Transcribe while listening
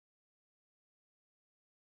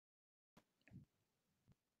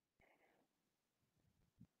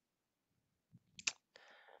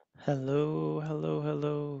Hello, hello,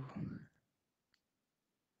 hello.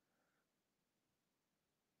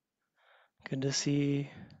 Good to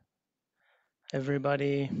see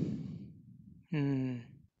everybody. Hmm.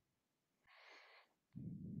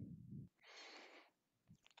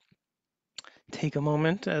 Take a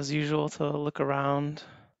moment, as usual, to look around.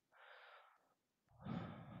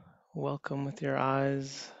 Welcome with your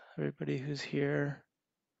eyes, everybody who's here.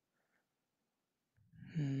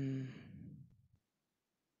 Hmm.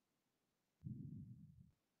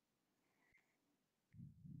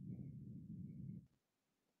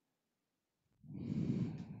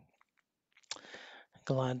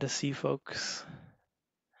 Glad to see folks.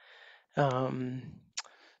 Um,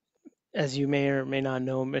 as you may or may not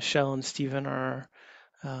know, Michelle and Stephen are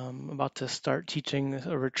about to start teaching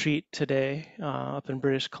a retreat today up in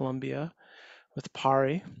British Columbia with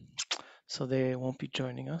Pari, so they won't be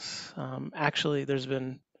joining us. Actually, there's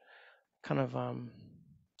been kind of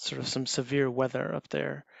sort of some severe weather up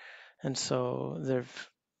there, and so there've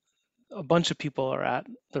a bunch of people are at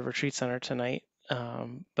the retreat center tonight,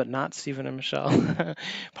 but not Stephen and Michelle.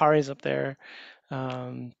 Pari's up there,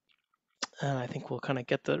 um, and I think we'll kind of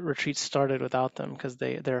get the retreat started without them because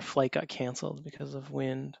their flight got canceled because of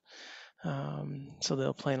wind. So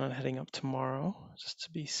they'll plan on heading up tomorrow just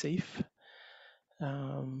to be safe.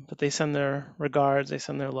 But they send their regards, they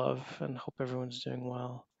send their love, and hope everyone's doing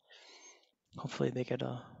well. Hopefully they get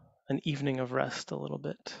an evening of rest a little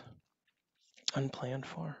bit unplanned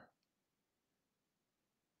for.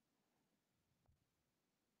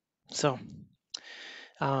 So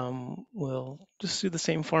we'll just do the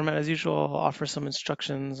same format as usual. I'll offer some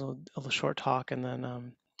instructions, a short talk, and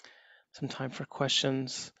then some time for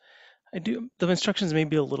questions. The instructions may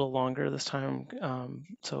be a little longer this time,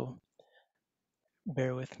 so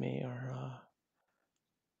bear with me or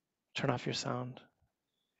turn off your sound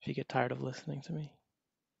if you get tired of listening to me.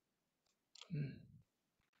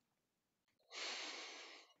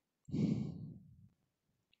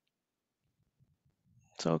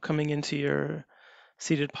 So coming into your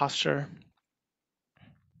seated posture,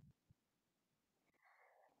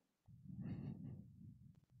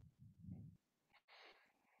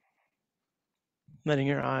 letting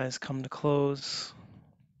your eyes come to close.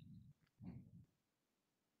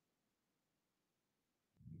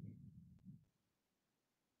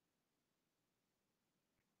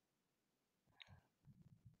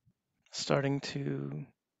 Starting to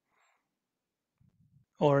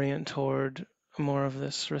orient toward more of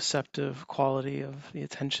this receptive quality of the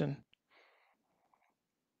attention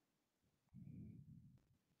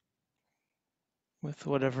with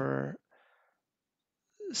whatever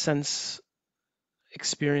sense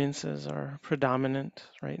experiences are predominant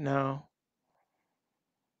right now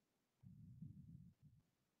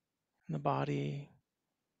in the body,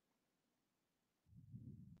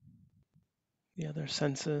 the other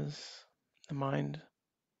senses, the mind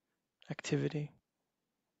activity.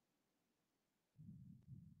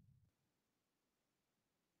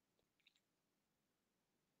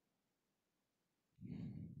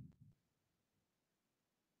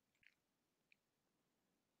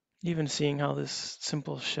 Even seeing how this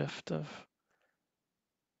simple shift of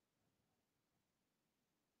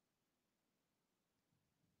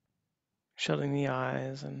shutting the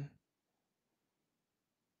eyes and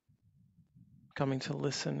coming to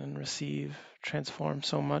listen and receive transform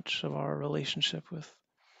so much of our relationship with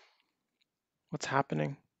what's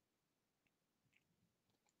happening.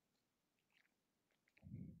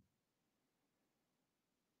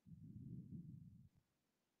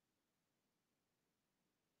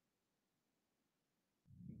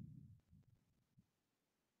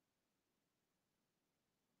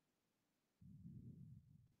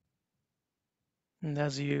 And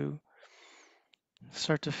as you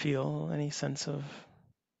start to feel any sense of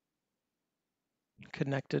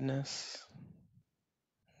connectedness,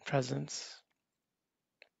 presence,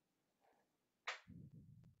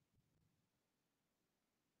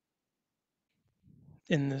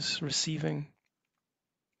 in this receiving,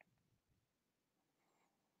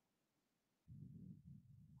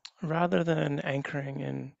 rather than anchoring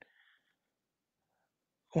in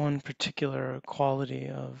one particular quality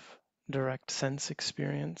of direct sense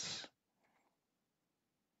experience,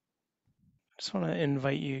 I just want to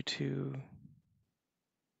invite you to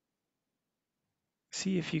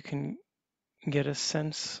see if you can get a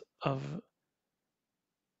sense of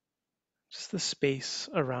just the space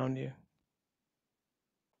around you.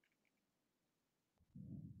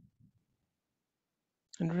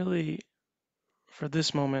 And really, for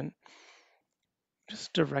this moment,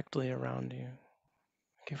 just directly around you.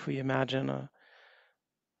 Like if we imagine a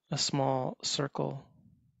small circle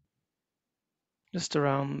just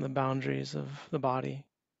around the boundaries of the body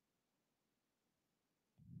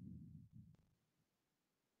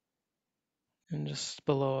and just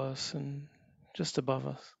below us and just above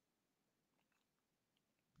us.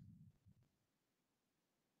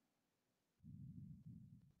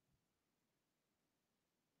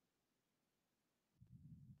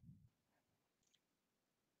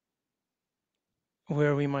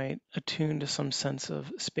 Where we might attune to some sense of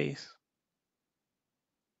space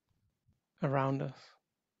around us.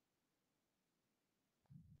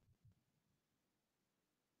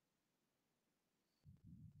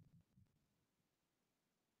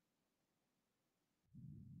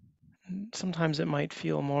 And sometimes it might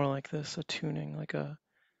feel more like this, attuning, like a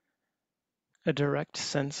direct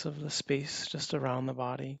sense of the space just around the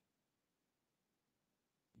body.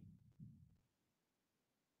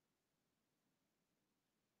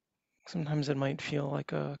 Sometimes it might feel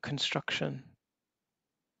like a construction,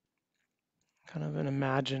 kind of an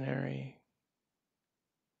imaginary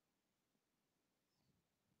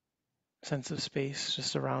sense of space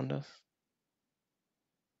just around us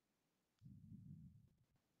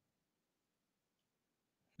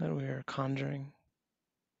that we are conjuring.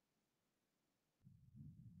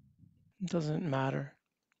 It doesn't matter.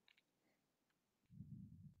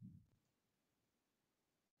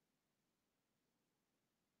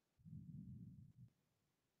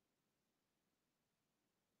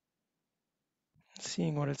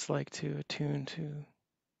 Seeing what it's like to attune to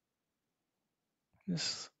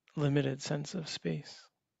this limited sense of space.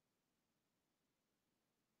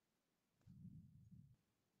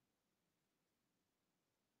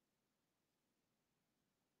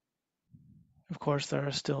 Of course, there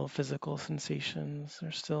are still physical sensations,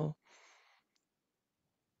 there's still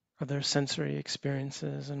other sensory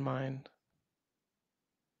experiences in mind.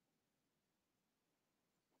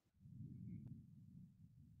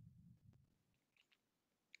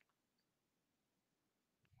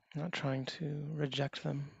 Not trying to reject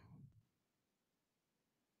them,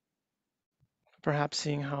 perhaps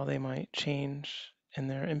seeing how they might change in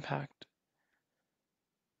their impact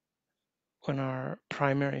when our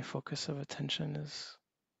primary focus of attention is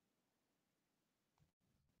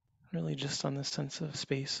really just on the sense of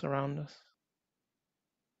space around us.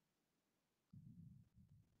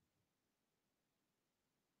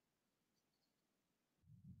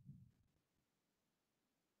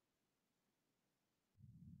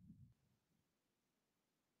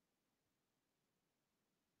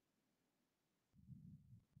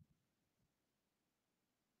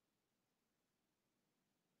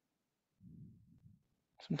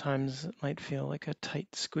 Sometimes it might feel like a tight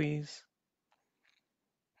squeeze,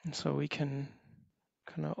 and so we can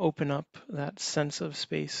kind of open up that sense of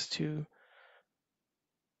space to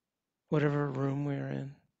whatever room we're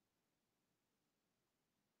in.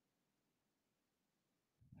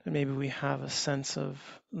 And maybe we have a sense of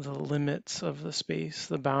the limits of the space,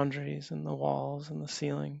 the boundaries and the walls and the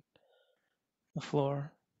ceiling, the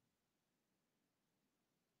floor.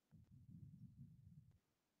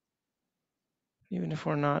 Even if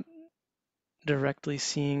we're not directly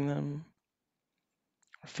seeing them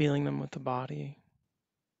or feeling them with the body,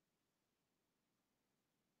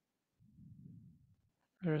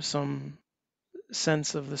 there is some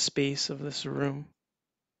sense of the space of this room.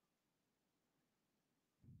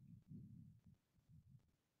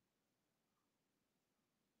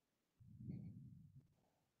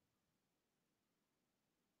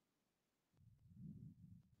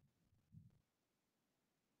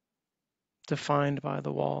 Defined by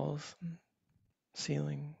the walls,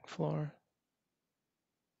 ceiling, floor.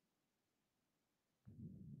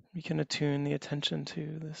 We can attune the attention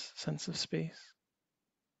to this sense of space.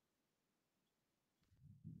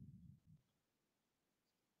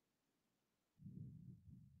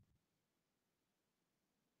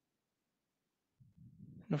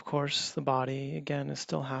 And of course, the body, again, is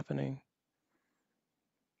still happening.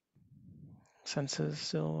 Senses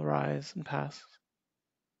still arise and pass.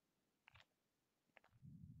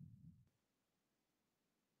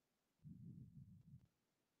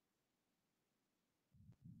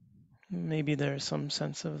 Maybe there's some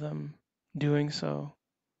sense of them doing so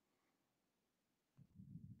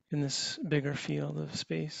in this bigger field of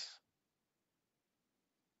space.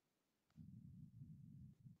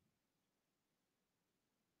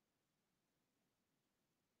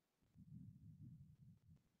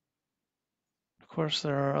 Of course,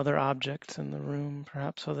 there are other objects in the room,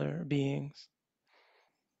 perhaps other beings.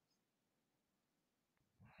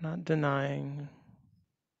 Not denying,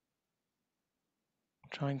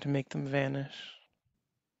 trying to make them vanish.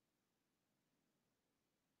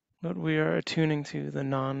 But we are attuning to the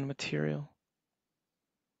non-material.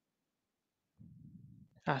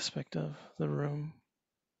 aspect of the room,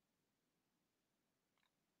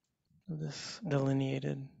 of this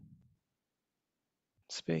delineated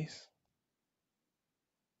space.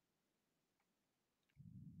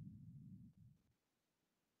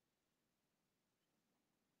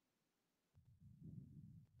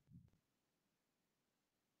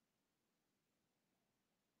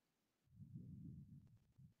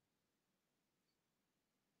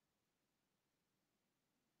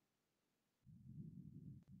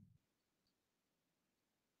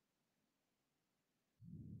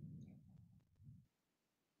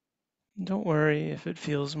 Don't worry if it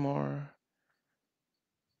feels more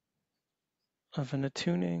of an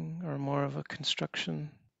attuning or more of a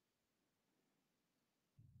construction.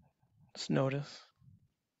 Just notice.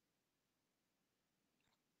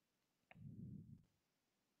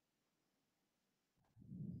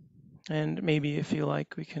 And maybe if you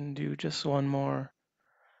like, we can do just one more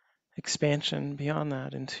expansion beyond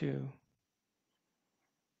that into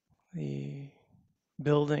the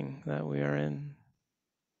building that we are in,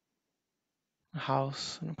 a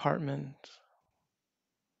house, an apartment,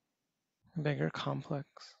 a bigger complex,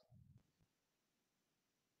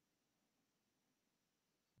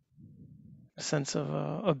 a sense of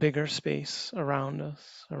a bigger space around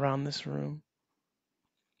us, around this room.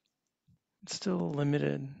 It's still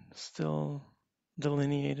limited, still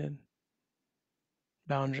delineated,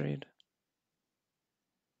 boundaried.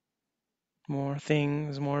 More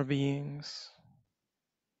things, more beings,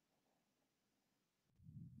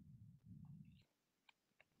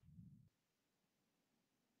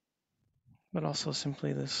 but also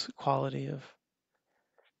simply this quality of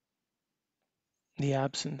the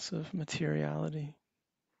absence of materiality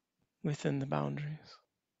within the boundaries.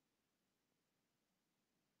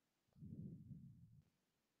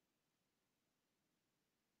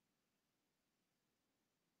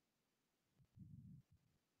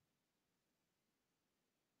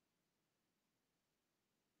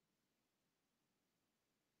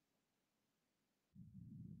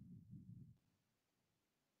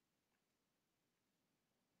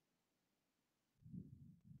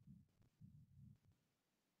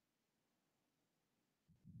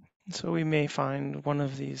 And so we may find one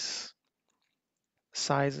of these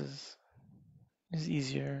sizes is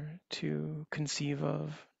easier to conceive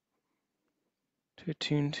of, to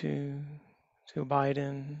attune to abide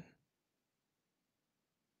in.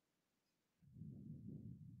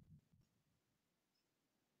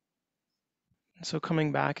 And so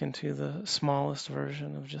coming back into the smallest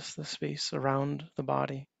version of just the space around the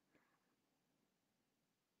body,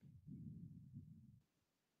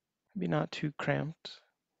 maybe not too cramped,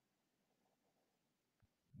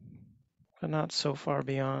 but not so far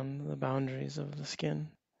beyond the boundaries of the skin.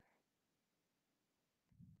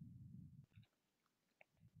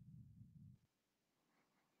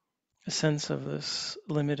 A sense of this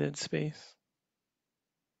limited space.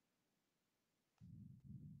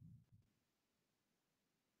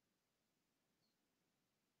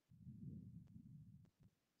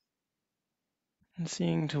 And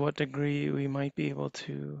seeing to what degree we might be able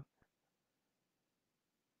to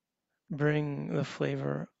bring the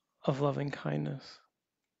flavor of loving kindness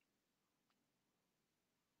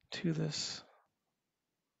to this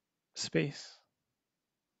space.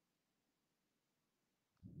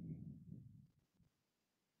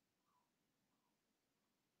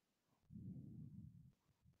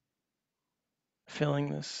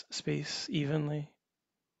 Filling this space evenly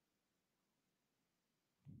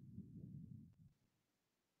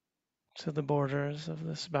to the borders of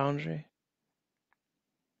this boundary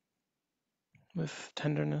with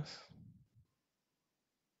tenderness,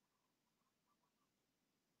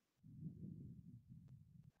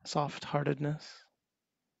 soft-heartedness,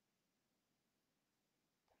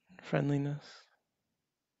 friendliness.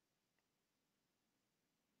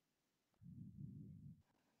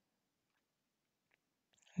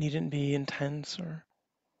 Needn't be intense or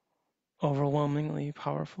overwhelmingly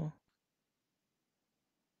powerful.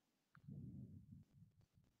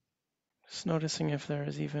 Just noticing if there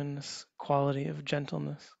is even this quality of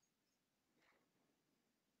gentleness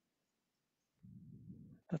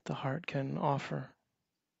that the heart can offer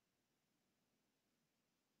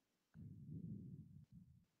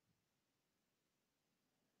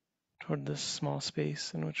toward this small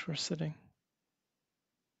space in which we're sitting.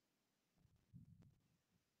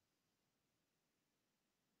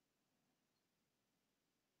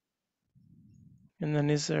 And then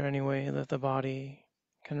is there any way that the body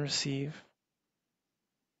can receive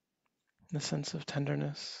the sense of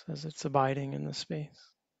tenderness as it's abiding in the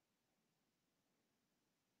space?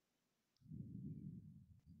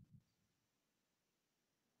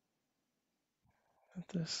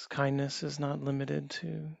 This kindness is not limited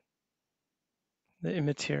to the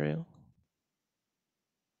immaterial,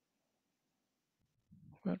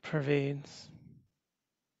 but pervades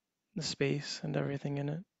the space and everything in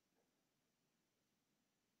it.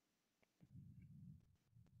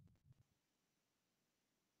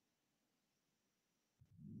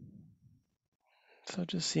 So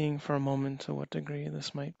just seeing for a moment to what degree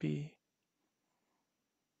this might be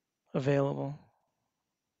available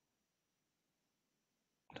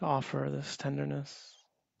to offer this tenderness,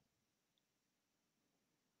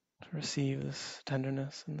 to receive this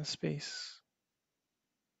tenderness in the space.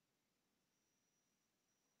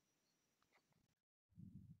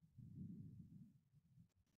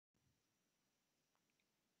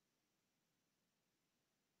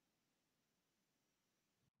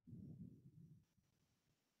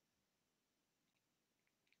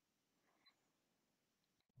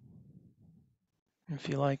 And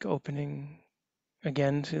feel like opening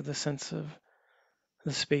again to the sense of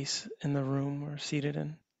the space in the room we're seated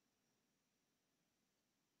in.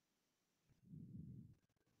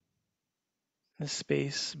 This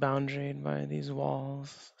space boundaried by these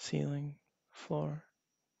walls, ceiling, floor,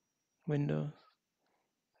 windows,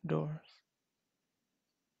 doors.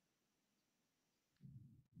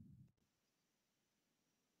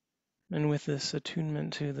 And with this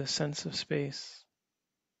attunement to the sense of space,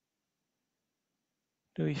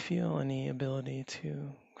 do we feel any ability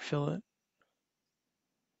to fill it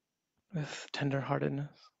with tenderheartedness?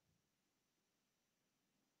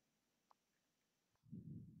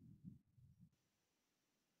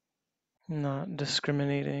 Not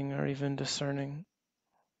discriminating or even discerning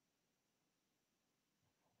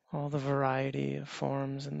all the variety of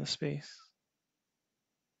forms in the space.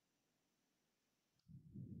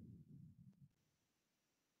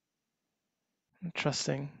 And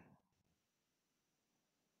trusting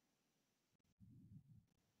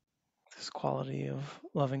this quality of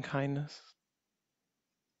loving kindness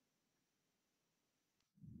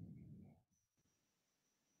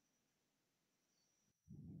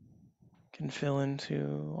can fill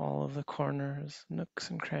into all of the corners,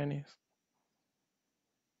 nooks, and crannies.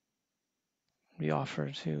 Be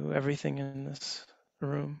offered to everything in this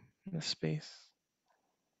room, in this space.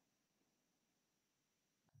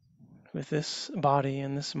 With this body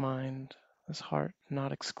and this mind, this heart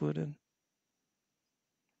not excluded.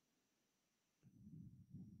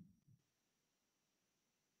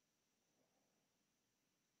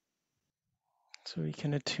 So we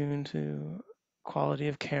can attune to quality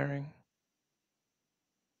of caring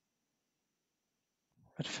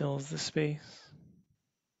that fills the space.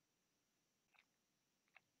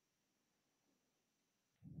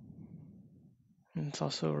 And it's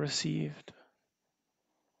also received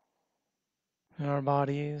in our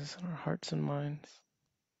bodies, our hearts and minds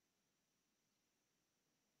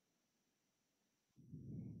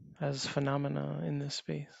as phenomena in this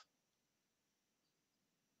space,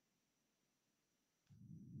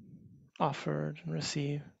 offered and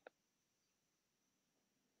received,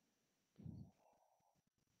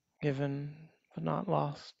 given but not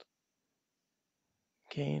lost,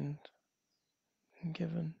 gained and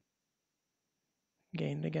given,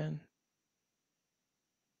 gained again.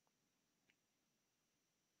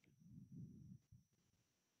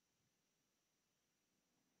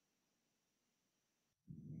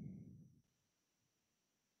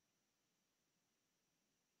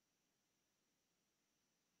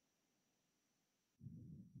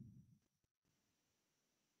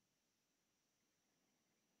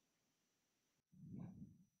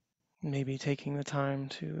 Maybe taking the time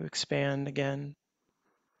to expand again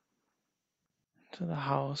to the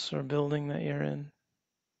house or building that you're in,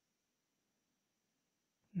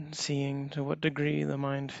 and seeing to what degree the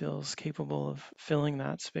mind feels capable of filling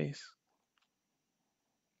that space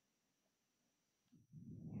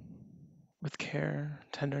with care,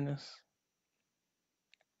 tenderness,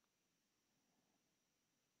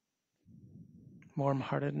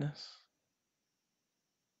 warm-heartedness,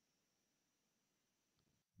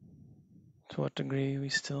 to what degree we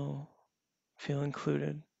still feel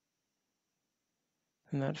included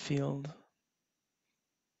in that field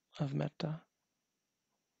of metta.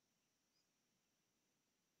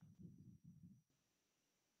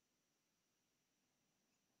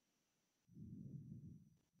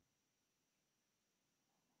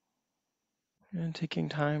 And taking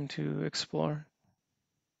time to explore.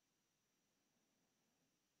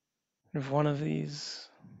 If one of these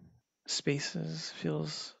spaces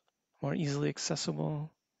feels more easily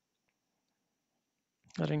accessible,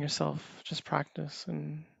 letting yourself just practice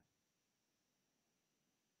in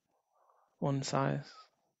one size.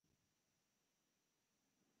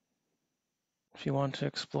 If you want to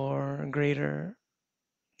explore greater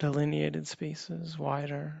delineated spaces,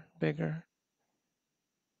 wider, bigger,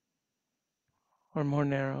 or more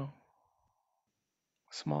narrow,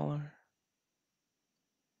 smaller,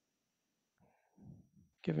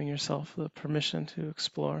 giving yourself the permission to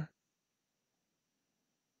explore,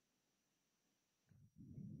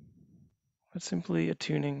 but simply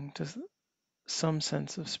attuning to some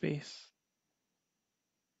sense of space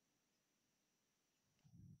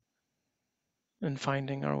and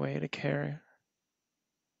finding our way to care,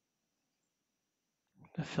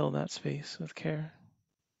 to fill that space with care,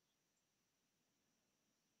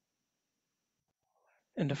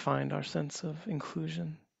 and to find our sense of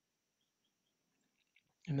inclusion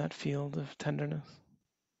in that field of tenderness.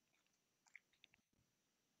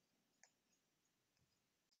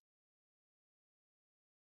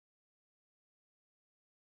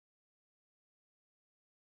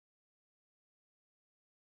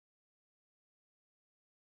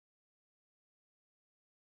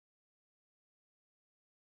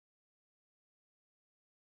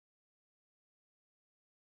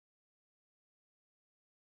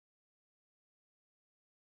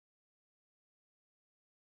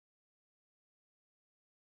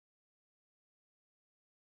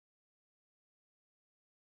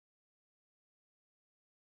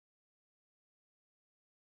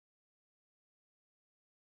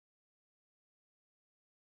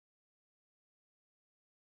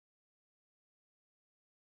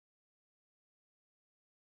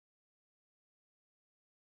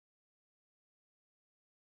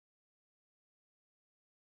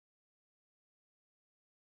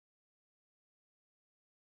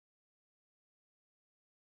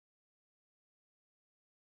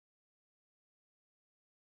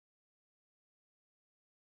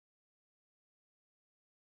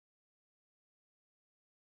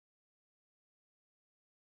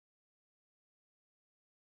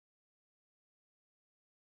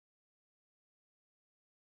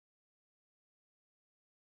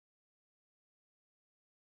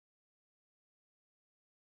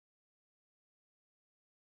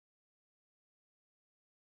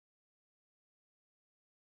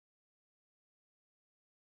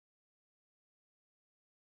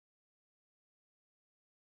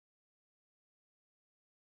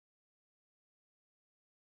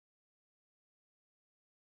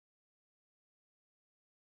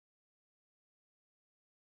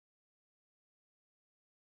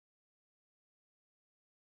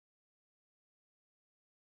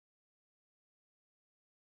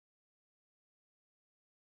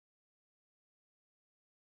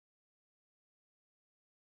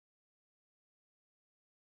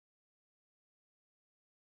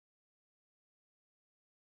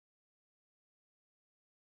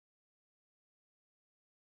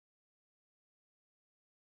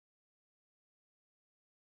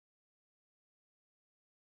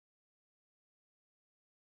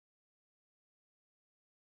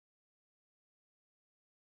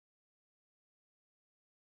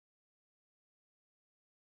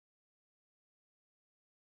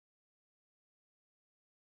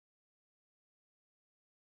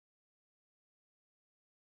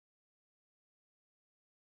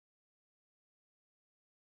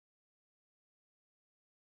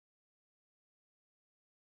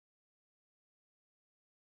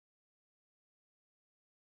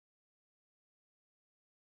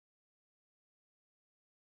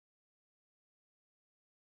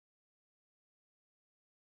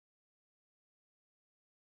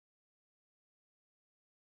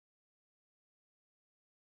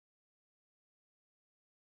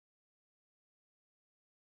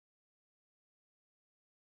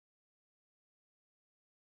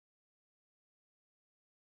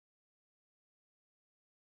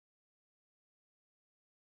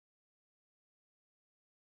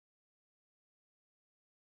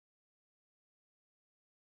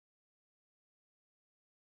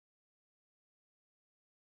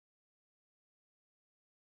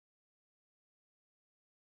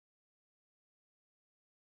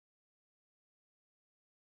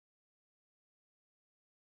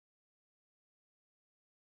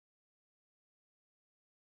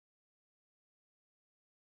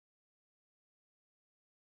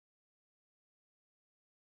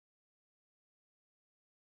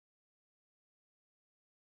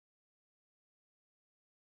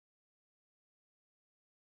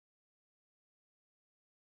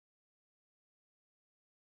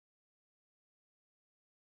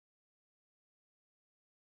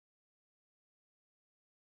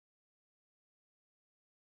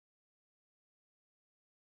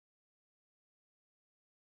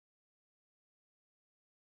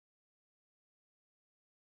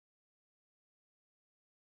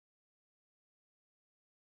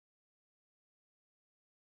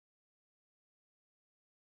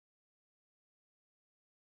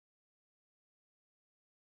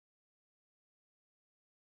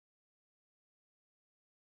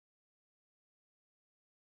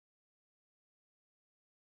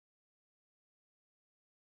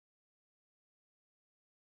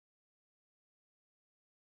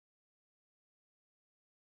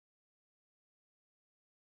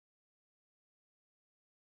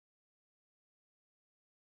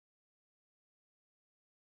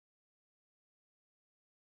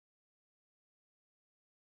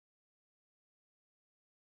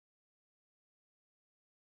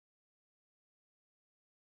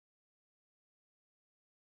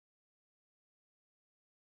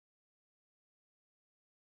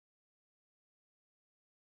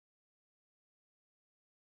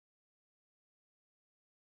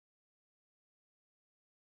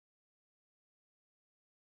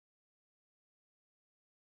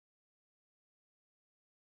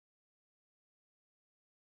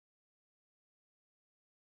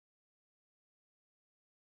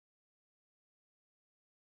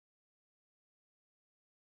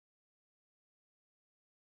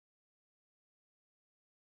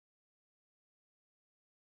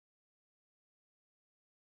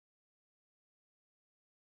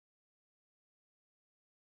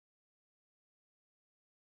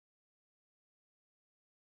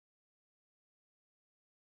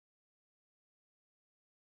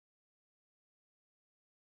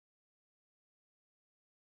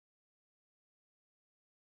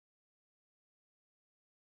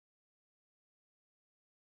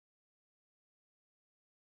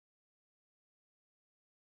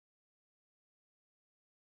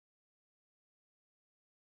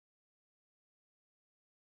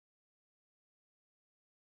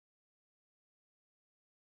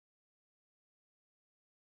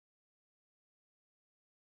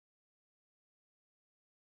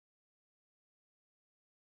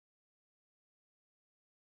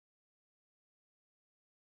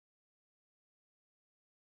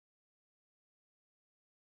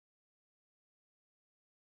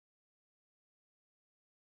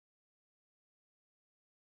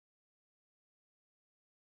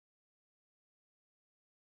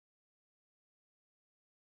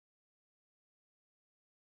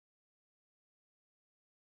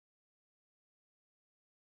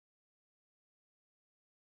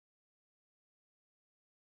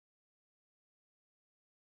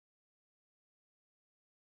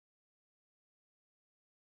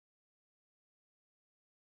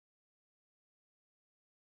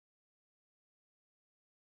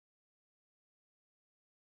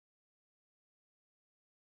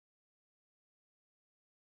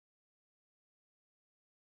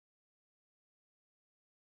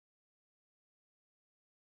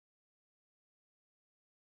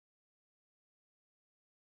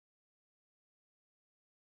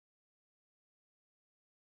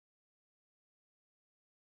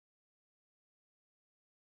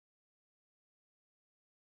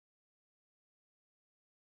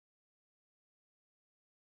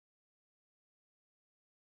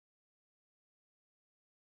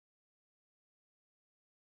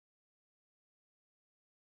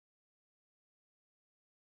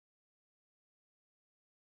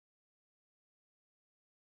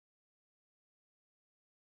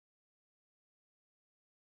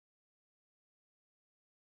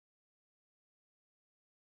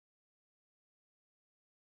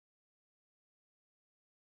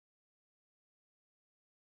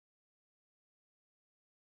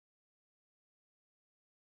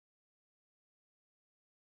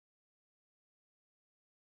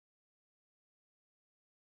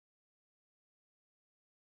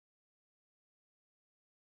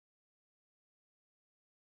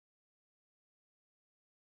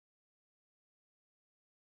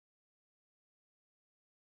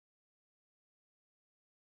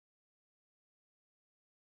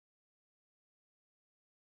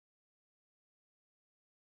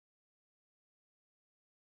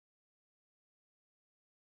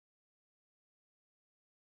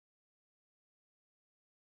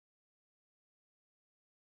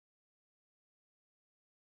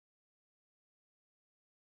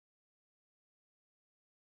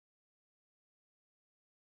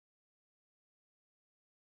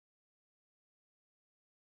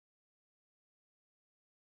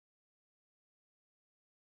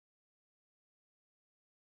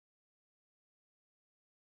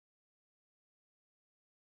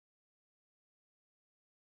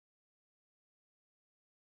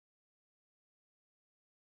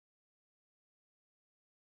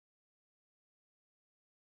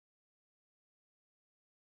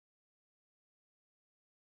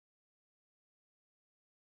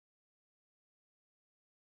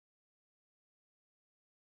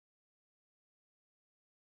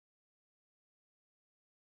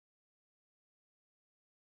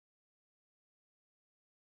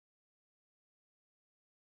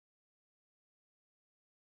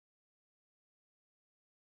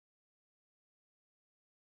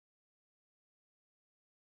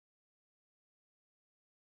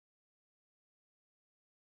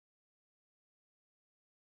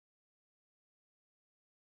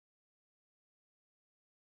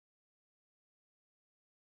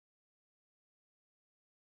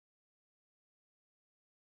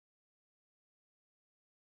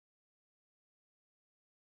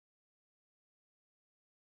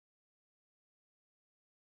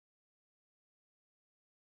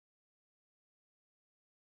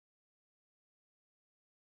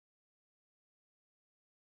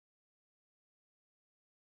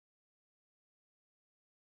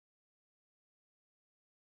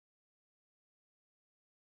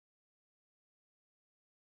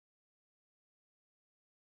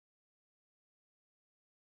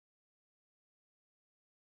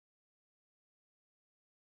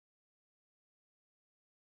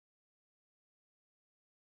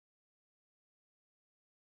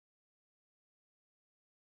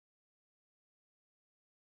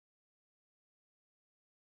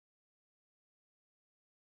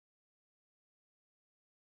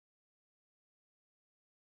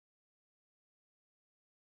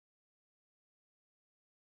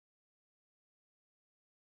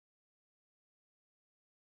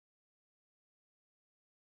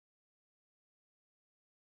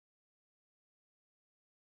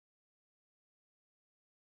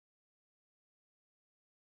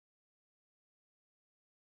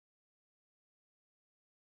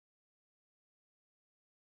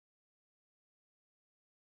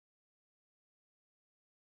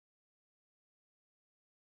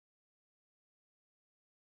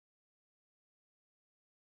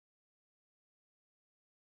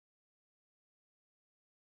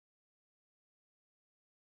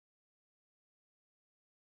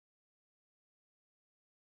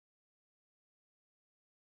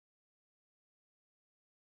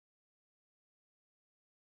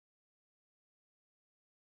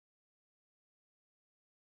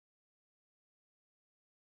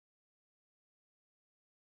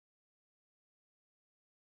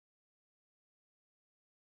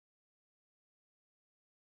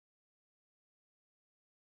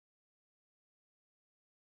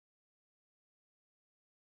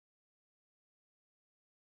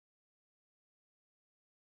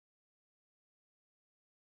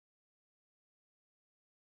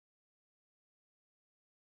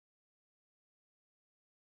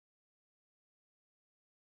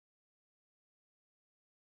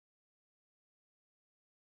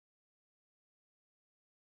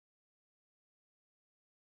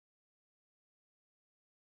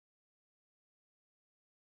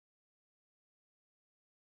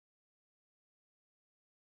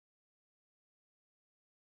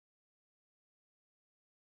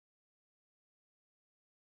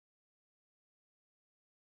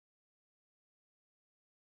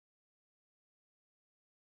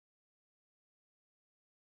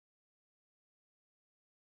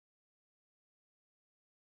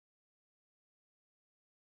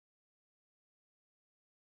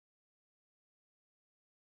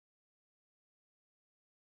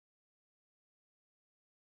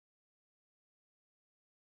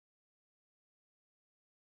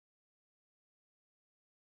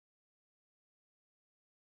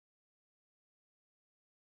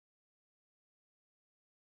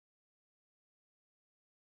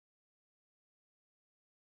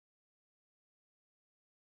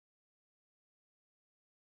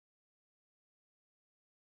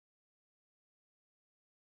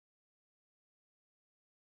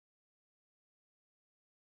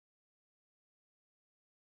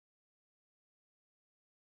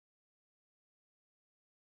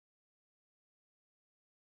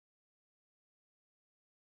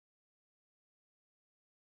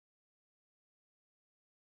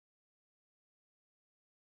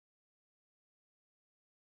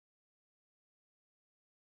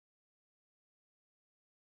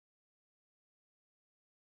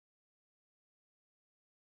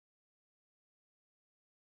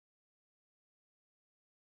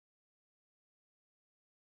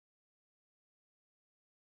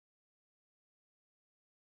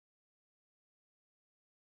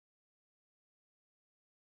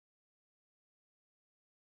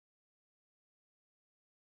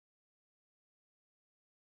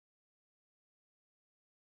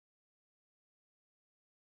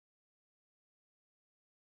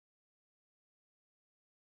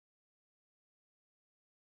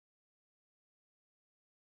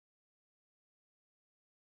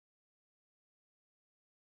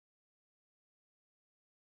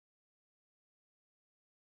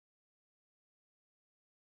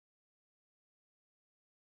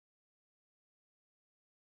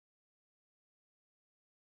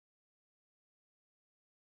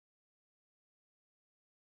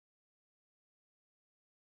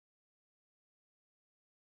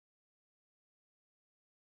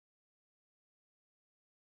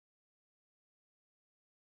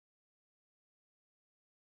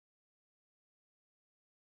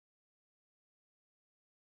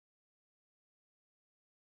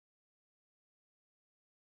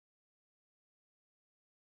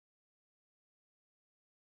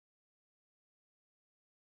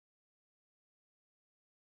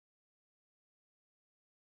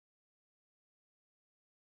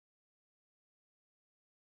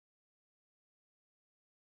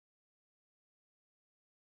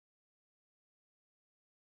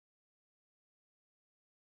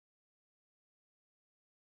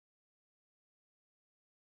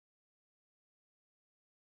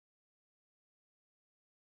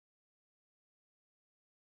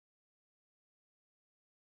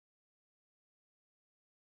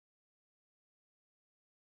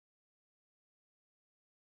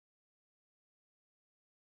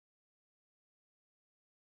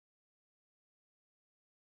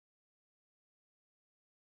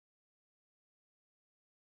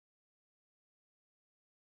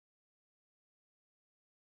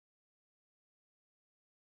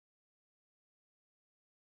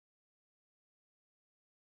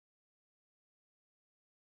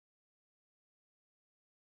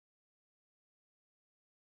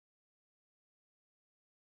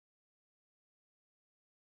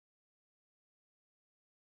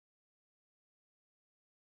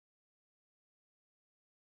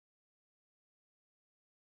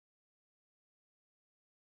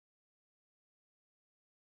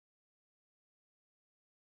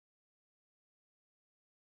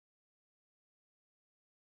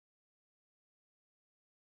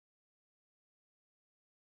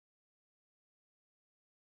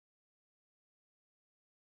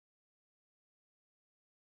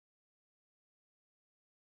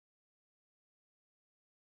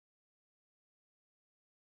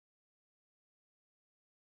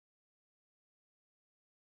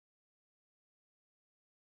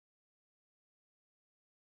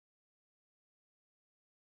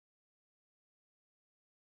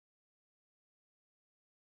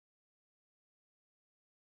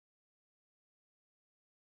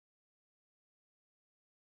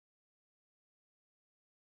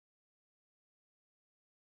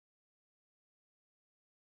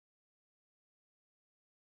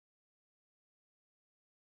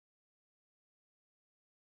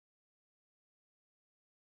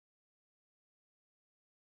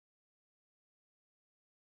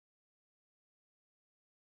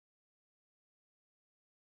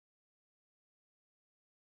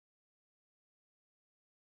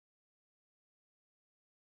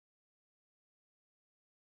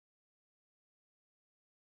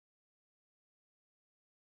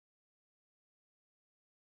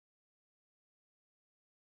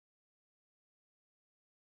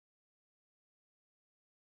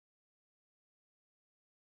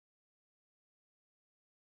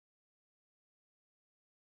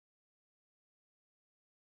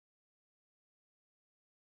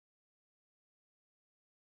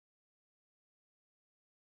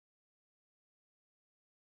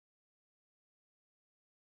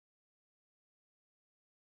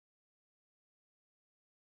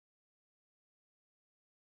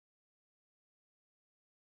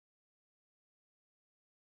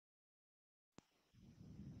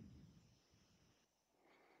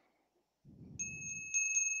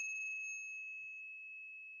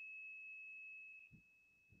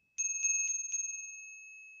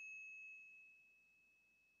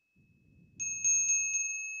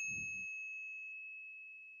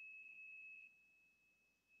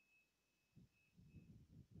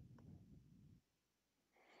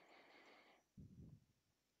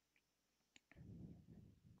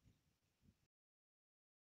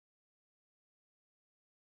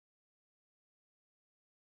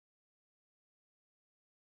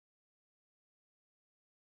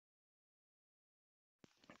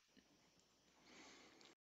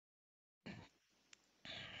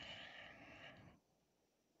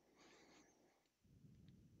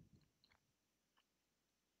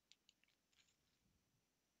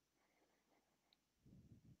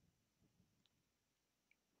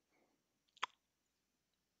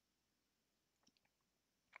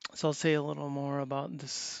 So I'll say a little more about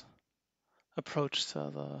this approach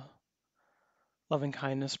to the loving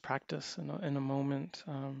kindness practice in a moment.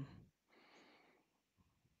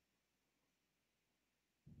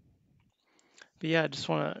 But yeah, I just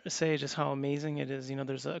want to say just how amazing it is.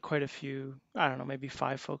 There's quite a few, I don't know, maybe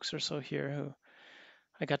 5 folks or so here who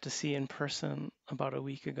I got to see in person about a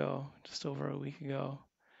week ago, just over a week ago.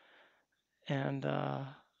 And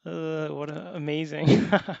what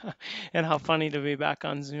amazing. And how funny to be back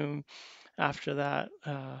on Zoom after that.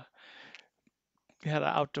 We had an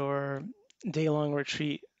outdoor day-long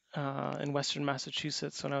retreat in Western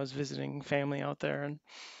Massachusetts when I was visiting family out there. And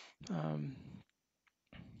um,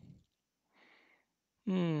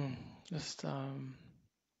 mm, just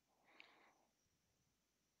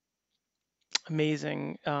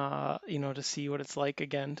amazing, to see what it's like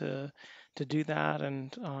again to do that,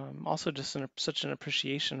 and also just such an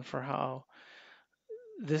appreciation for how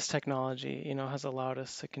this technology, has allowed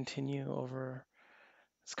us to continue over.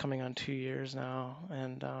 It's coming on 2 years now,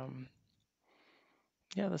 and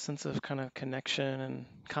yeah, the sense of kind of connection and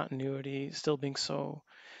continuity still being so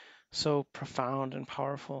profound and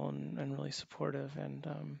powerful and really supportive,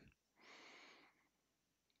 and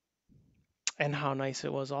how nice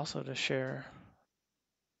it was also to share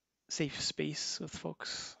safe space with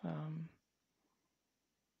folks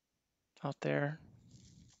out there.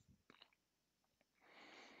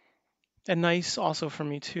 And nice also for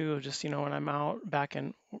me too, just when I'm out back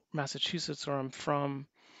in Massachusetts where I'm from,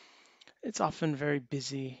 it's often very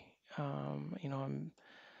busy. I'm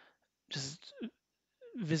just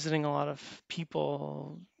visiting a lot of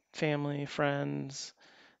people, family, friends,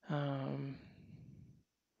 um,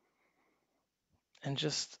 and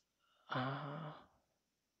just I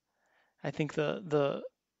think the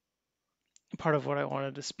part of what I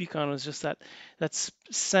wanted to speak on was just that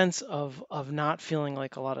sense of not feeling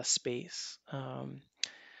like a lot of space.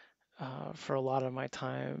 For a lot of my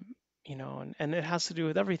time, and it has to do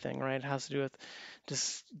with everything, right? It has to do with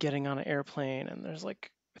just getting on an airplane and there's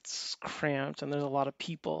like it's cramped and there's a lot of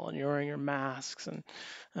people and you're wearing your masks, and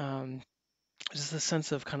um, just a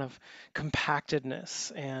sense of kind of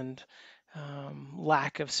compactedness and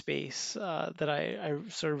lack of space that I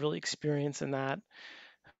sort of really experience in that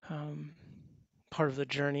um, part of the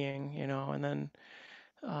journeying, and then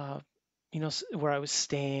uh, where I was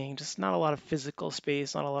staying, just not a lot of physical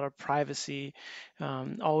space, not a lot of privacy,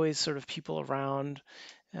 always sort of people around,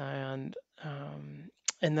 and um,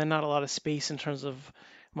 and then not a lot of space in terms of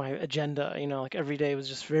my agenda. Like every day was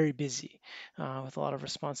just very busy with a lot of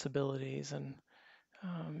responsibilities and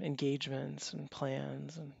engagements and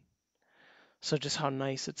plans, and so just how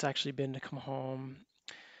nice it's actually been to come home.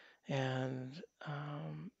 And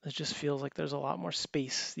it just feels like there's a lot more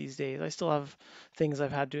space these days. I still have things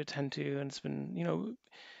I've had to attend to, and it's been,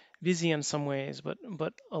 busy in some ways, but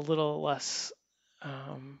a little less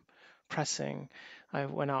um, pressing. I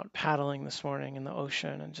went out paddling this morning in the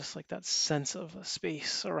ocean, and just like that sense of a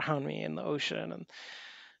space around me in the ocean, and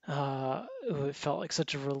it felt like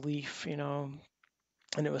such a relief,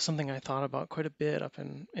 and it was something I thought about quite a bit up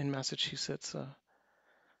in Massachusetts.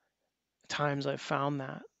 Times I've found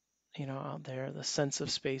that, out there, the sense of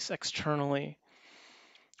space externally.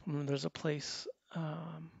 There's a place, a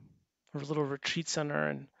little retreat center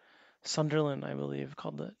in Sunderland, I believe,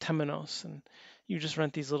 called the Temenos, and you just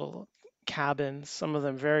rent these little cabins, some of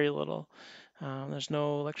them very little. There's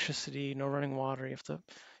no electricity, no running water. You have to,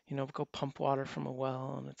 go pump water from a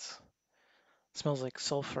well, and it smells like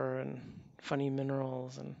sulfur and funny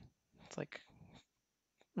minerals, and it's like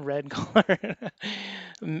red color.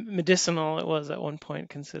 Medicinal it was at one point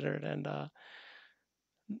considered, and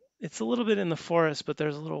it's a little bit in the forest, but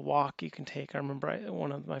there's a little walk you can take. I remember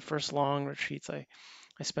one of my first long retreats, I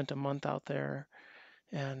spent a month out there,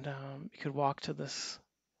 and you could walk to this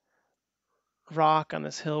rock on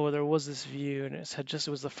this hill where there was this view, and it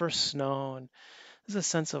was the first snow, and there's a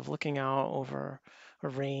sense of looking out over a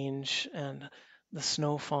range and the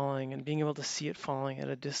snow falling and being able to see it falling at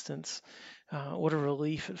a distance. What a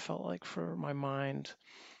relief it felt like for my mind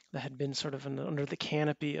that had been sort of under the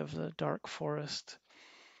canopy of the dark forest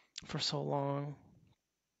for so long.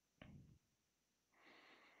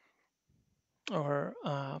 Or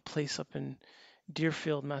a place up in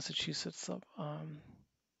Deerfield, Massachusetts, up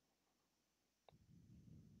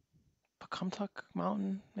Pocumtuck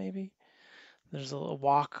Mountain, maybe. There's a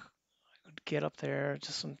walk. I would get up there.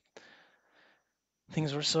 Just some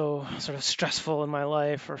things were so sort of stressful in my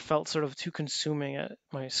life or felt sort of too consuming at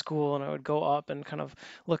my school, and I would go up and kind of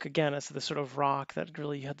look again as this sort of rock that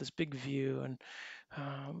really had this big view, and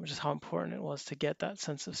just how important it was to get that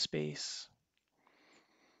sense of space.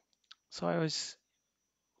 So I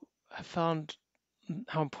found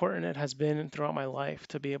how important it has been throughout my life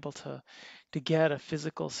to be able to get a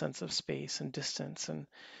physical sense of space and distance,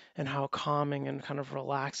 and how calming and kind of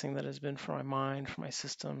relaxing that has been for my mind, for my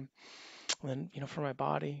system, and for my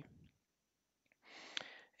body.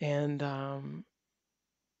 And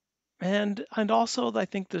and also I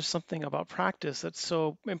think there's something about practice that's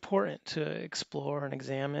so important to explore and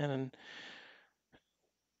examine and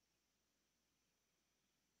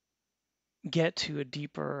get to a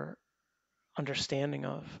deeper understanding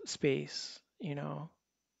of space,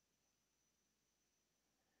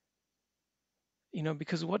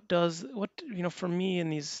 because for me in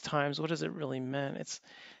these times, what has it really meant?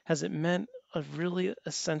 Has it meant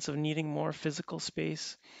a sense of needing more physical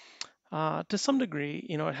space? To some degree,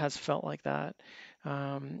 it has felt like that.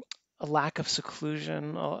 Um, a lack of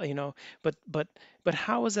seclusion, but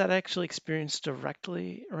how is that actually experienced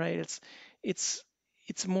directly, right? It's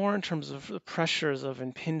it's more in terms of the pressures of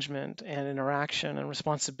impingement and interaction and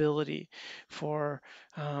responsibility for,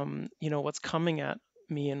 what's coming at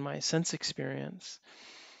me in my sense experience.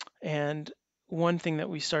 And one thing that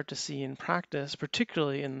we start to see in practice,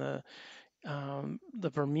 particularly in the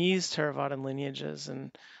Burmese Theravadan lineages,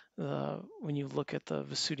 and when you look at the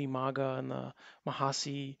Visuddhimagga and the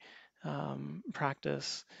Mahasi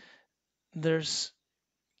practice, there's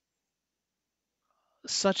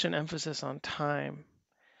such an emphasis on time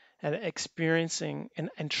and experiencing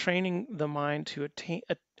and training the mind to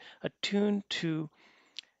attune to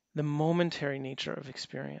the momentary nature of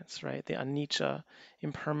experience, right? The anicca,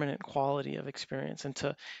 impermanent quality of experience, and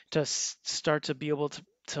to start to be able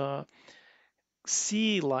to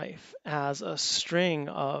see life as a string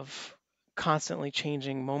of constantly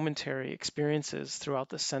changing momentary experiences throughout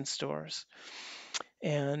the sense doors.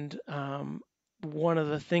 And one of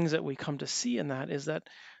the things that we come to see in that is that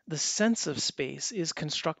the sense of space is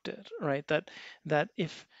constructed, right? That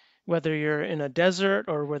if whether you're in a desert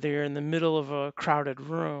or whether you're in the middle of a crowded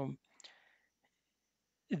room,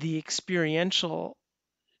 the experiential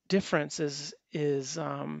difference is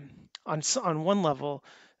on one level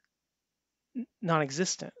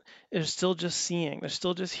non-existent. They're still just seeing, they're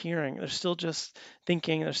still just hearing, they're still just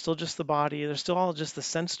thinking, they're still just the body, they're still all just the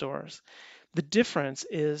sense doors. The difference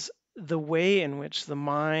is the way in which the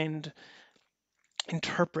mind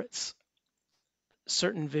interprets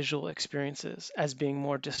certain visual experiences as being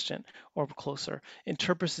more distant or closer,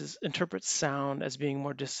 interprets sound as being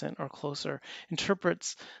more distant or closer,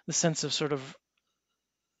 interprets the sense of sort of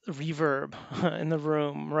reverb in the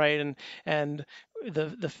room, right? And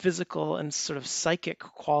the physical and sort of psychic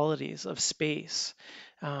qualities of space,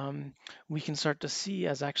 we can start to see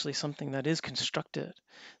as actually something that is constructed,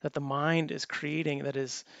 that the mind is creating, that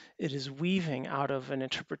is it is weaving out of an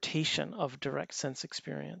interpretation of direct sense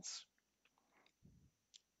experience,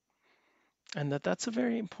 and that's a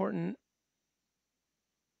very important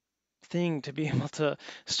thing to be able to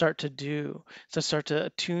start to do, to start to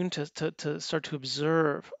attune to start to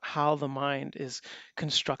observe how the mind is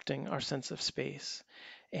constructing our sense of space,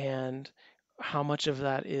 and how much of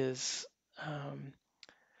that is um,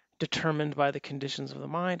 determined by the conditions of the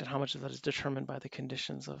mind, and how much of that is determined by the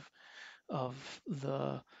conditions of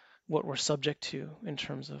the what we're subject to in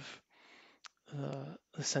terms of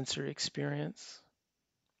the sensory experience.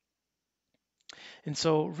 And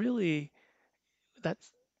so really, that's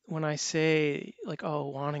when I say, like, oh,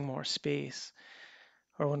 wanting more space,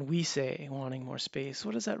 or when we say wanting more space,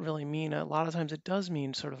 what does that really mean? A lot of times it does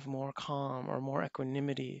mean sort of more calm or more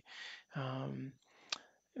equanimity, um,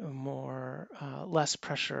 more less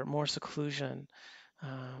pressure, more seclusion,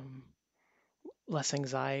 um, less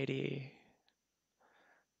anxiety,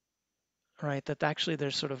 right? That actually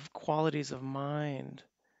there's sort of qualities of mind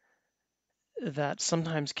that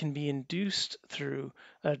sometimes can be induced through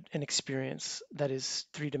an experience that is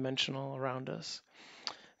three-dimensional around us.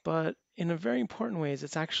 But in a very important ways,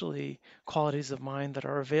 it's actually qualities of mind that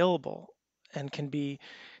are available and can be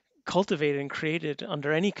cultivated and created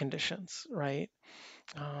under any conditions, right?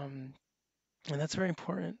 Um, and that's very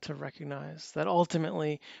important to recognize that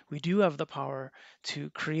ultimately we do have the power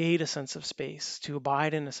to create a sense of space, to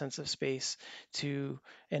abide in a sense of space, to,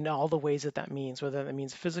 in all the ways that that means, whether that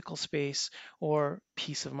means physical space or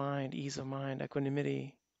peace of mind, ease of mind,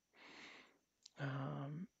 equanimity,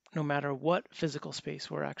 no matter what physical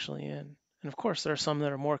space we're actually in. And of course, there are some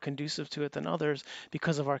that are more conducive to it than others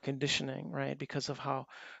because of our conditioning, right? Because of how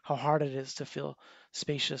hard it is to feel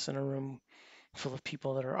spacious in a room full of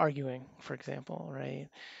people that are arguing, for example, right?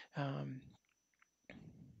 Um,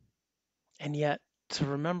 and yet to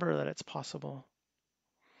remember that it's possible.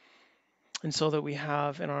 And so that we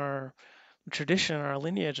have in our tradition, our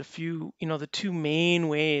lineage, the two main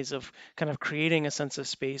ways of kind of creating a sense of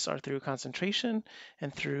space are through concentration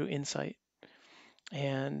and through insight.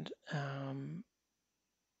 And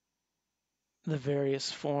the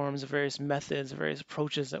various forms, the various methods, the various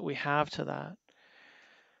approaches that we have to that.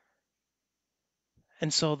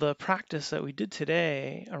 And so the practice that we did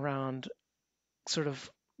today around sort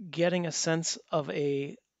of getting a sense of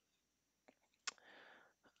a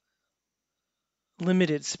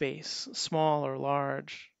limited space, small or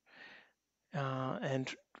large,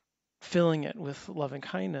 and filling it with loving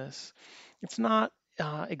kindness, it's not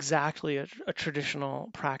exactly a traditional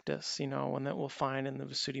practice, one that we'll find in the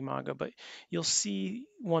Visuddhimagga, but you'll see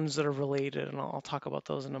ones that are related, and I'll talk about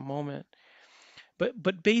those in a moment.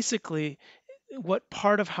 But basically, what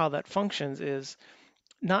part of how that functions is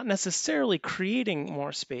not necessarily creating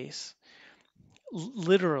more space,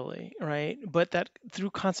 literally, right? But that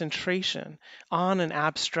through concentration on an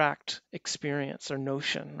abstract experience or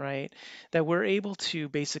notion, right? That we're able to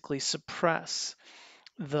basically suppress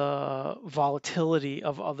the volatility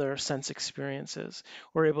of other sense experiences.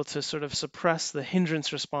 We're able to sort of suppress the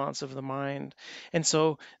hindrance response of the mind. And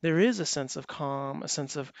so there is a sense of calm, a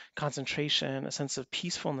sense of concentration, a sense of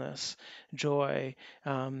peacefulness, joy,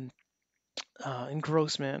 um,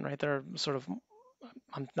 engrossment, right? There are sort of,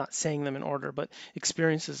 I'm not saying them in order, but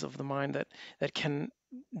experiences of the mind that can,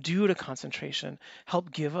 due to concentration,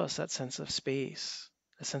 help give us that sense of space,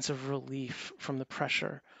 a sense of relief from the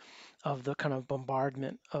pressure of the kind of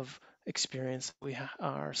bombardment of experience we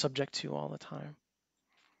are subject to all the time.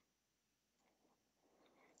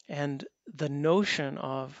 And the notion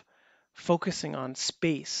of focusing on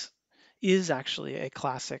space is actually a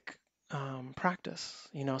classic practice.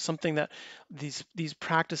 Something that these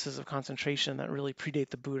practices of concentration that really predate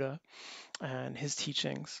the Buddha and his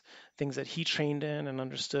teachings, things that he trained in and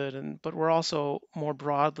understood, and but we're also more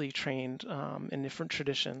broadly trained in different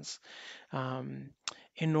traditions um,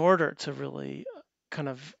 in order to really kind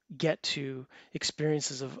of get to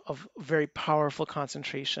experiences of very powerful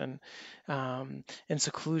concentration and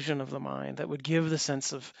seclusion of the mind that would give the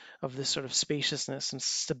sense of this sort of spaciousness and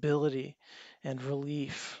stability and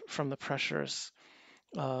relief from the pressures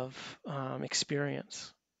of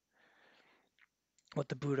experience. What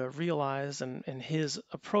the Buddha realized and his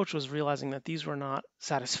approach was realizing that these were not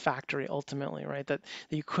satisfactory ultimately, right? That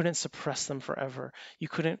you couldn't suppress them forever. You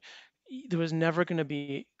couldn't, there was never going to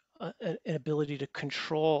be an ability to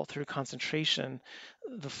control through concentration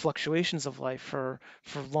the fluctuations of life for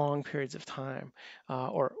long periods of time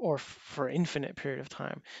or for infinite period of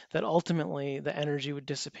time. That ultimately the energy would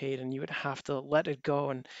dissipate and you would have to let it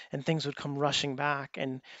go and things would come rushing back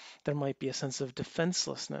and there might be a sense of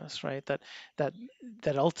defenselessness, right? That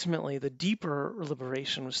that ultimately the deeper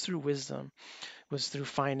liberation was through wisdom, was through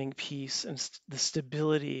finding peace and the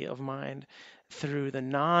stability of mind through the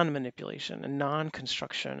non-manipulation and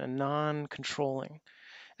non-construction and non-controlling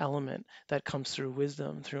element that comes through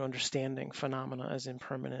wisdom, through understanding phenomena as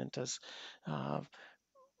impermanent, as uh,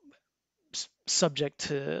 subject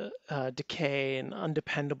to decay and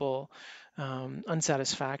undependable,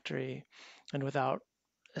 unsatisfactory, and without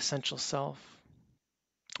essential self.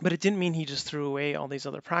 But it didn't mean he just threw away all these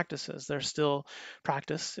other practices. They're still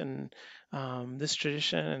practiced in this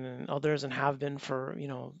tradition and in others, and have been for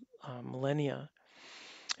millennia.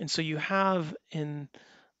 And so you have in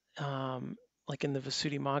like in the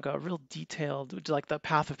Visuddhimagga, a real detailed, like the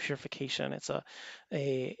path of purification. It's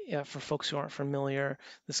for folks who aren't familiar,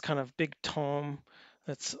 this kind of big tome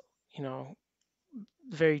that's you know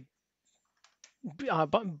very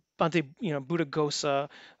Bhante, Buddhaghosa,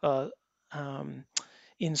 uh, um,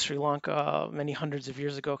 in Sri Lanka many hundreds of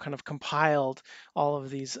years ago kind of compiled all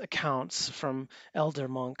of these accounts from elder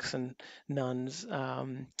monks and nuns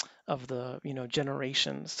of the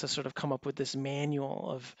generations to sort of come up with this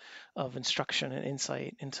manual of instruction and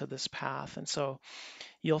insight into this path. And so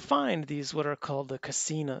you'll find these what are called the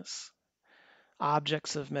kasinas,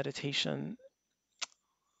 objects of meditation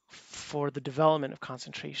for the development of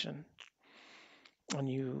concentration.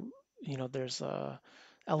 And there's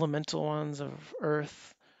elemental ones of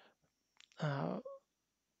earth, uh,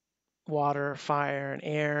 water, fire, and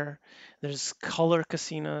air. There's color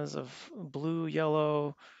casinas of blue,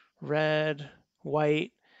 yellow, red,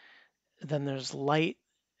 white. Then there's light,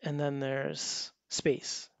 and then there's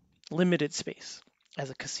space, limited space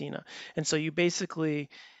as a casina. And so you basically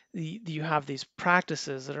you have these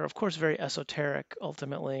practices that are, of course, very esoteric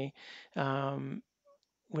ultimately, um,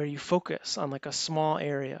 where you focus on like a small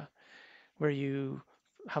area where you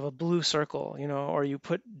have a blue circle, or you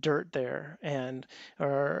put dirt there, and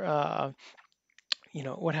or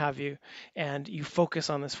what have you, and you focus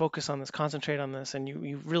on this, concentrate on this, and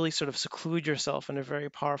you really sort of seclude yourself in a very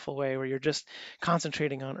powerful way where you're just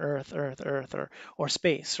concentrating on earth, or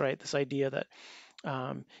space, right? This idea that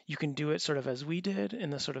you can do it sort of as we did in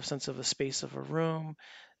the sort of sense of the space of a room,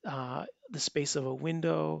 the space of a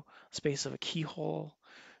window, space of a keyhole,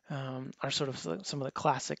 are sort of some of the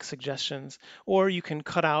classic suggestions. Or you can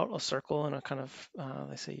cut out a circle in a kind of,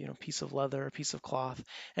 they say, piece of leather, a piece of cloth,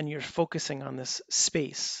 and you're focusing on this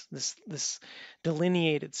space, this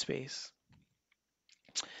delineated space.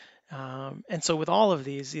 And so with all of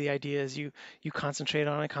these, the idea is you concentrate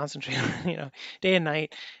on it, concentrate on it, day and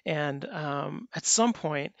night, and at some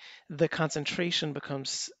point the concentration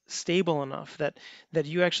becomes stable enough that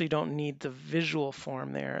you actually don't need the visual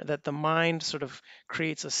form there, that the mind sort of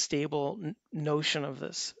creates a stable notion of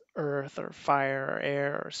this earth or fire or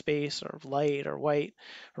air or space or light or white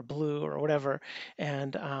or blue or whatever,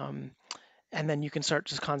 and and then you can start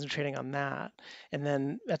just concentrating on that, and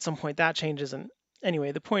then at some point that changes. And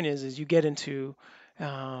anyway, the point is you get into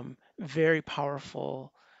very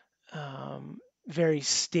powerful, um, very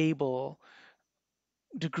stable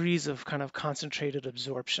degrees of kind of concentrated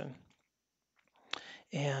absorption.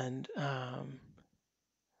 And um,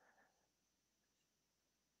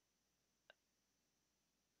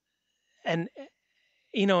 and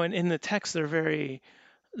in the text they're very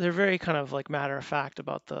kind of like matter of fact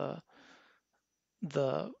about the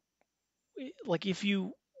like if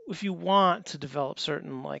you want to develop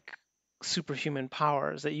certain like superhuman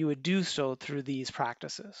powers, that you would do so through these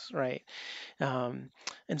practices, right? um,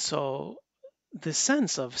 and so the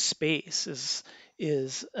sense of space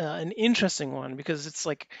is an interesting one, because it's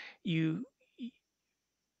like you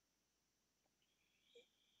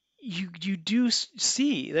you do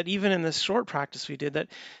see that even in this short practice we did,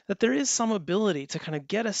 that there is some ability to kind of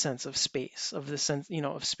get a sense of space, of the sense,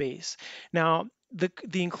 of space. Now,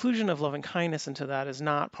 the inclusion of loving kindness into that is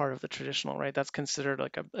not part of the traditional, right? That's considered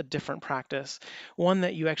like a different practice, one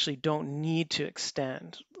that you actually don't need to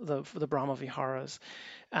extend the Brahma Viharas.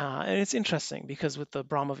 And it's interesting because with the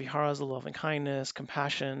Brahma Viharas, the loving kindness,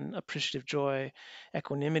 compassion, appreciative joy,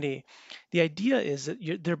 equanimity, the idea is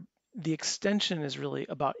that the extension is really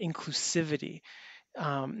about inclusivity,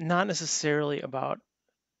 not necessarily about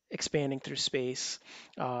expanding through space,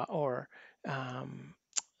 or um,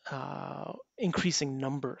 increasing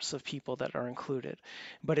numbers of people that are included,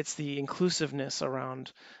 but it's the inclusiveness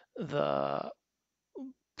around the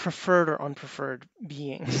preferred or unpreferred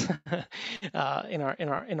beings in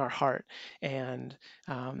our heart. And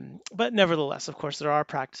but nevertheless, of course, there are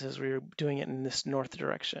practices where you're doing it in this north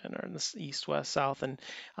direction or in this east, west, south, and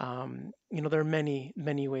there are many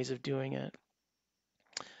ways of doing it.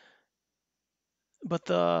 But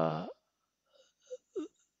the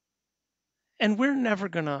and we're never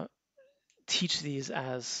gonna teach these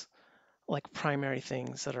as like primary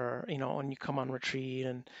things that are, when you come on retreat,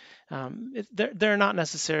 and they're not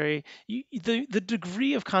necessary. The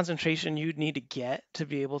degree of concentration you'd need to get to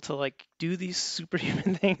be able to like do these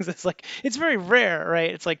superhuman things, it's very rare,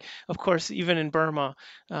 right? It's like, of course, even in Burma,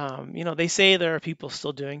 they say there are people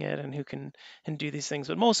still doing it and who can and do these things,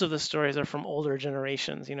 but most of the stories are from older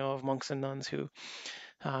generations, of monks and nuns who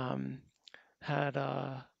um, had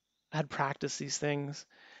had practiced these things.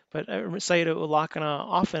 But Sayadaw U Lakana,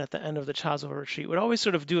 often at the end of the Chazo retreat, would always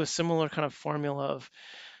sort of do a similar kind of formula of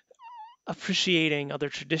appreciating other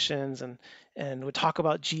traditions, and would talk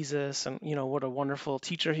about Jesus, and what a wonderful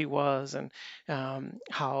teacher he was, and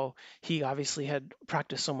how he obviously had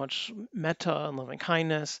practiced so much metta and loving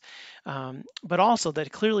kindness, but also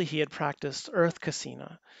that clearly he had practiced earth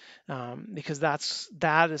kasina, because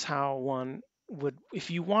that is how one would,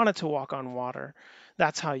 if you wanted to walk on water,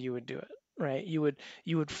 that's how you would do it, right? You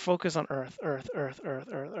would focus on earth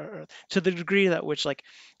to the degree that which like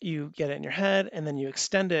you get it in your head, and then you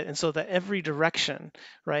extend it, and so that every direction,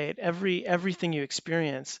 right, everything you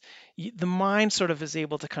experience, the mind sort of is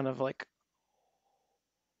able to kind of like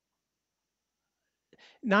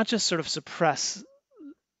not just sort of suppress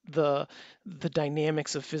the the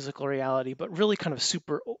dynamics of physical reality, but really kind of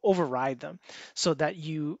override them, so that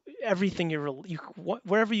everything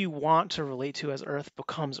wherever you want to relate to as earth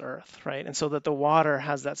becomes earth, right? And so that the water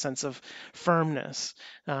has that sense of firmness,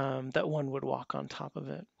 that one would walk on top of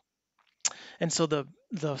it. And so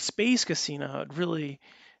the space casino, it really,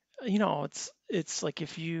 it's like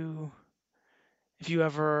if you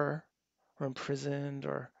ever were imprisoned,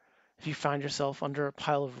 or if you find yourself under a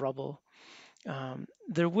pile of rubble,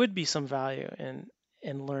 there would be some value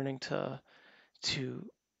in learning to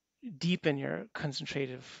deepen your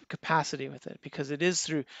concentrative capacity with it, because it is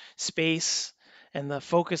through space and the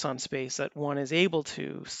focus on space that one is able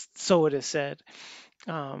to, so it is said,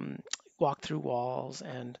 um, walk through walls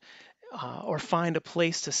and or find a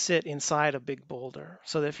place to sit inside a big boulder.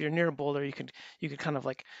 So that if you're near a boulder, you could kind of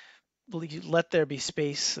like let there be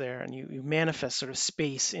space there, and you manifest sort of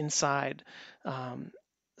space inside um,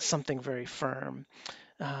 something very firm.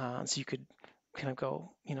 So you could kind of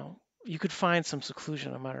go, you could find some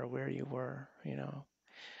seclusion no. Where you were,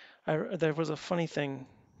 there was a funny thing.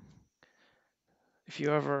 If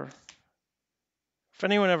you ever, if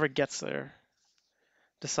anyone ever gets there,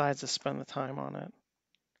 decides to spend the time on it,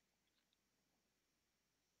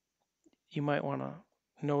 you might want to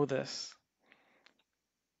know this.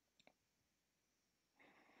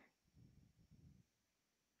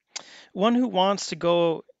 One who wants to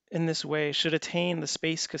go in this way should attain the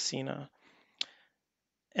space casina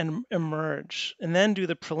and emerge, and then do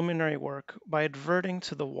the preliminary work by adverting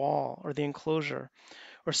to the wall or the enclosure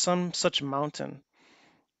or some such mountain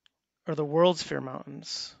or the world sphere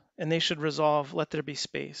mountains, and they should resolve, let there be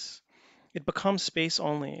space. It becomes space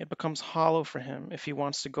only. It becomes hollow for him if he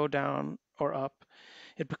wants to go down or up.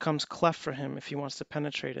 It becomes cleft for him if he wants to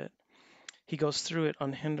penetrate it. He goes through it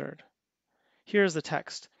unhindered. Here is the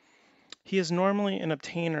text. He is normally an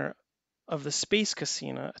obtainer of the space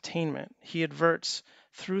casina attainment. He adverts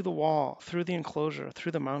through the wall, through the enclosure,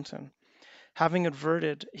 through the mountain. Having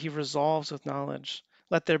adverted, he resolves with knowledge,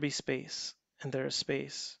 let there be space, and there is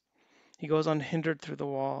space. He goes unhindered through the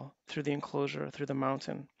wall, through the enclosure, through the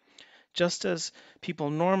mountain. Just as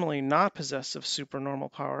people normally not possessed of supernormal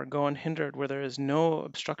power go unhindered where there is no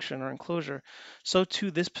obstruction or enclosure, so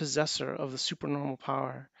too this possessor of the supernormal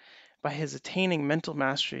power, by his attaining mental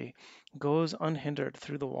mastery, goes unhindered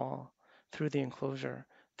through the wall, through the enclosure,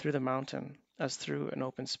 through the mountain, as through an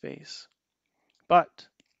open space. But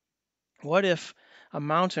what if a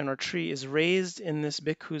mountain or tree is raised in this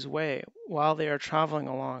bhikkhu's way while they are traveling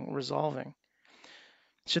along, resolving?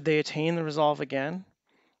 Should they attain the resolve again?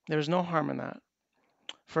 There is no harm in that.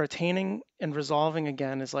 For attaining and resolving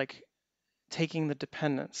again is like taking the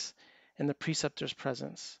dependence in the preceptor's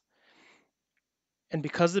presence. And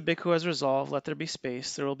because the bhikkhu has resolved, let there be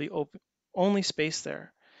space, there will be only space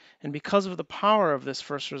there. And because of the power of this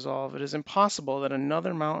first resolve, it is impossible that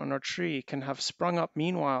another mountain or tree can have sprung up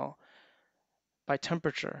meanwhile by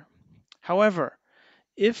temperature. However,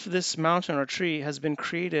 if this mountain or tree has been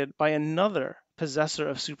created by another possessor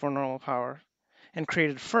of supernormal power and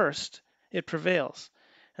created first, it prevails,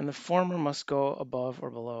 and the former must go above or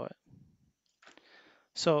below it.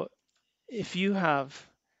 So if you have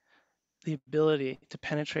the ability to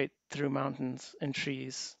penetrate through mountains and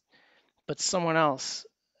trees, but someone else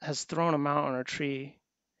has thrown a mountain or tree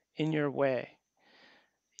in your way,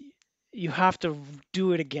 you have to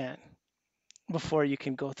do it again before you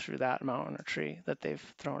can go through that mountain or tree that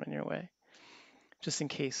they've thrown in your way, just in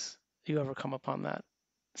case you ever come upon that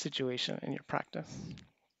situation in your practice.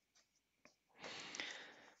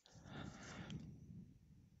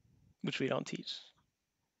 Which we don't teach.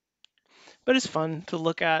 But it's fun to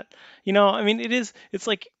look at. I mean, it's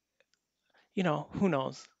like, who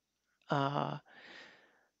knows? Uh,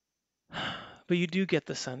 but you do get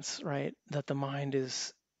the sense, right, that the mind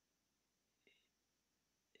is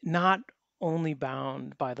not only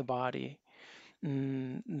bound by the body,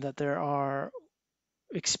 that there are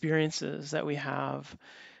experiences that we have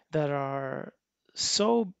that are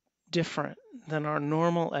so different than our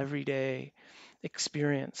normal everyday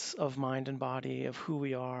experience of mind and body, of who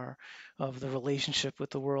we are, of the relationship with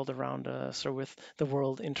the world around us or with the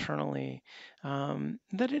world internally,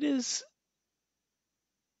 that it is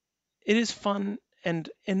fun and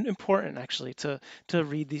important actually to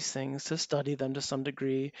read these things, to study them to some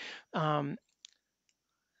degree, um,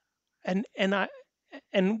 and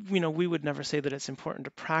we would never say that it's important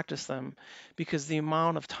to practice them, because the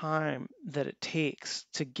amount of time that it takes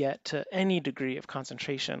to get to any degree of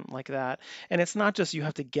concentration like that, and it's not just you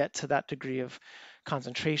have to get to that degree of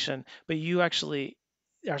concentration, but you actually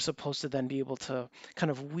are supposed to then be able to kind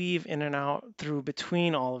of weave in and out through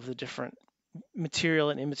between all of the different material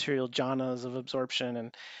and immaterial jhanas of absorption.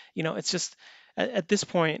 And it's just at this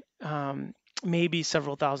point, maybe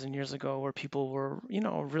several thousand years ago, where people were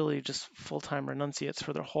really just full-time renunciates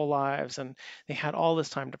for their whole lives, and they had all this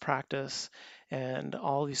time to practice and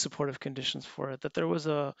all these supportive conditions for it, that there was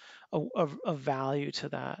a value to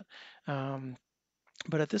that.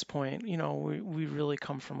 But at this point, we really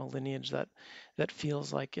come from a lineage that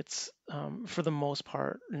feels like it's, for the most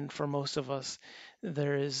part, and for most of us,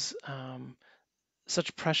 there is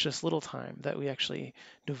such precious little time that we actually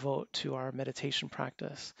devote to our meditation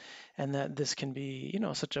practice, and that this can be,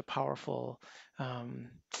 such a powerful,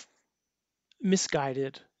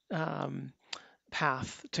 misguided, um,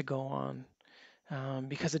 path to go on,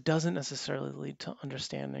 because it doesn't necessarily lead to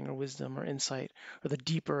understanding or wisdom or insight or the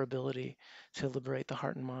deeper ability to liberate the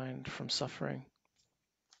heart and mind from suffering.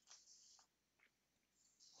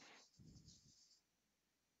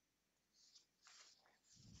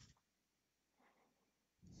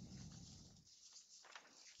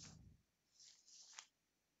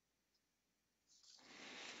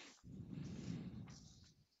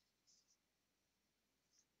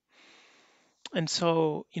 And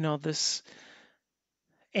so, this,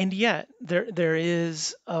 and yet there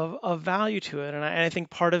is a value to it, and I think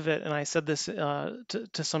part of it, and I said this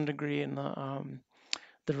to some degree in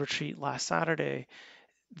the retreat last Saturday,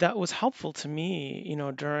 that was helpful to me,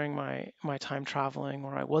 during my time traveling,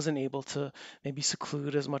 where I wasn't able to maybe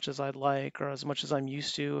seclude as much as I'd like or as much as I'm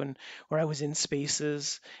used to, and where I was in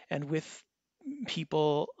spaces and with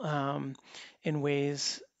people, in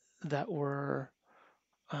ways that were,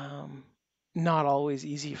 um, not always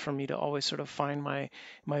easy for me to always sort of find my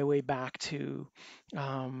way back to,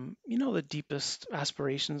 the deepest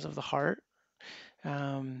aspirations of the heart.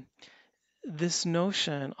 Um, this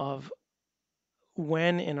notion of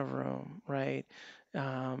when in a room, right?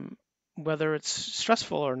 Um, Whether it's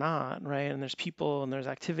stressful or not, right? And there's people and there's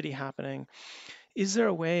activity happening. Is there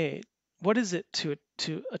a way? What is it to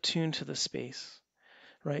attune to the space,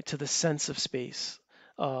 right? To the sense of space,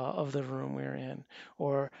 of the room we're in,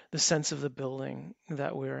 or the sense of the building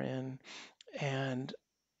that we're in, and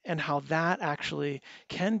how that actually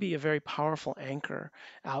can be a very powerful anchor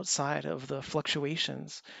outside of the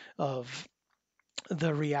fluctuations of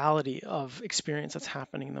the reality of experience that's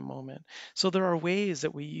happening in the moment. So there are ways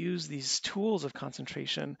that we use these tools of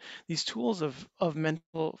concentration, these tools of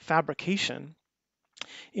mental fabrication,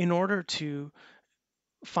 in order to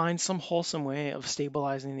find some wholesome way of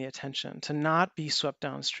stabilizing the attention, to not be swept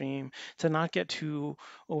downstream, to not get too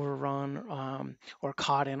overrun, or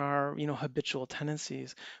caught in our habitual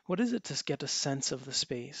tendencies. What is it to get a sense of the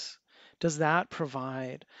space? Does that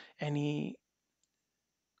provide any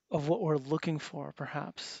of what we're looking for,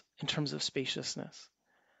 perhaps, in terms of spaciousness,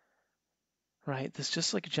 right? This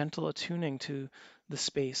just like gentle attuning to the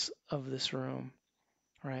space of this room,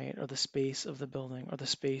 right? Or the space of the building, or the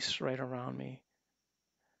space right around me.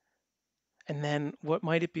 And then what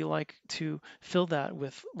might it be like to fill that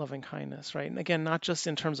with loving kindness, right? And again, not just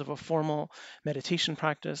in terms of a formal meditation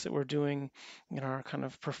practice that we're doing in our kind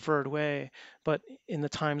of preferred way, but in the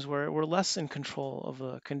times where we're less in control of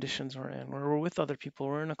the conditions we're in, where we're with other people,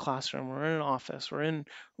 we're in a classroom, we're in an office, we're in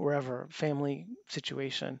wherever, family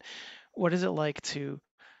situation. What is it like to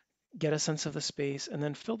get a sense of the space and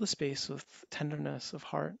then fill the space with tenderness of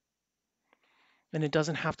heart? And it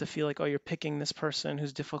doesn't have to feel like, oh, you're picking this person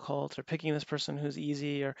who's difficult or picking this person who's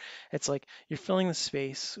easy, or it's like you're filling the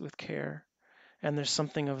space with care. And there's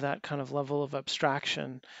something of that kind of level of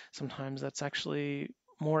abstraction sometimes that's actually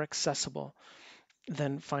more accessible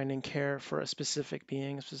than finding care for a specific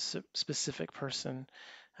being, a specific person.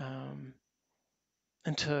 Um,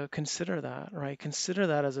 and to consider that, right? Consider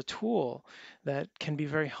that as a tool that can be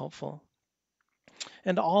very helpful.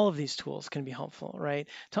 And all of these tools can be helpful, right?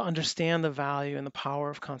 To understand the value and the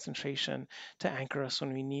power of concentration to anchor us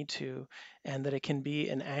when we need to, and that it can be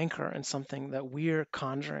an anchor in something that we're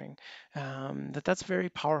conjuring. That's very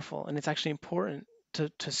powerful, and it's actually important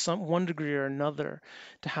to some one degree or another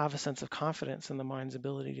to have a sense of confidence in the mind's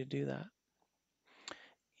ability to do that.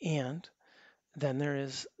 And then there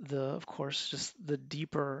is of course, just the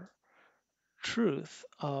deeper truth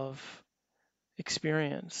of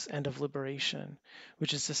experience and of liberation,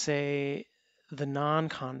 which is to say, the non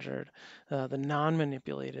conjured, the non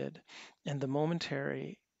manipulated, and the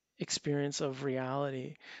momentary experience of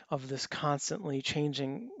reality, of this constantly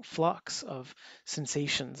changing flux of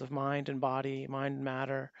sensations of mind and body, mind and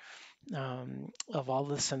matter, of all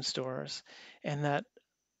the sense doors. And that,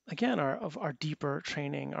 again, our deeper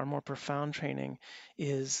training, our more profound training,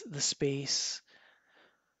 is the space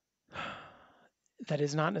that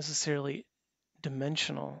is not necessarily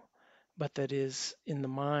dimensional, but that is in the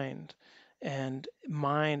mind. And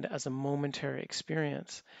mind, as a momentary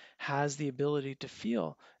experience, has the ability to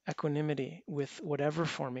feel equanimity with whatever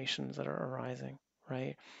formations that are arising,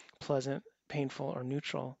 right? Pleasant, painful, or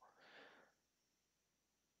neutral.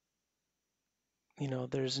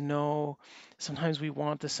 There's no, sometimes we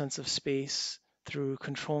want the sense of space through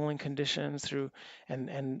controlling conditions, through,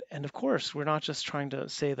 and of course, we're not just trying to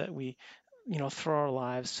say that we, throw our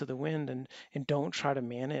lives to the wind and don't try to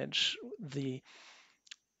manage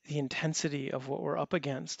the intensity of what we're up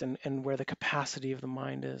against and where the capacity of the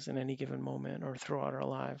mind is in any given moment or throughout our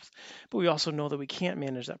lives. But we also know that we can't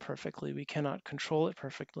manage that perfectly. We cannot control it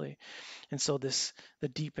perfectly. And so the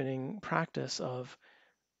deepening practice of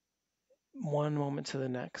one moment to the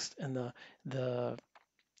next and the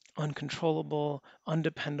uncontrollable,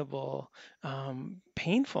 undependable,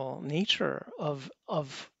 painful nature of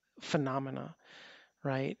phenomena,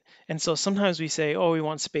 right? And so sometimes we say, oh, we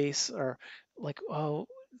want space, or like, oh,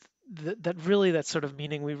 that's sort of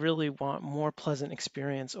meaning we really want more pleasant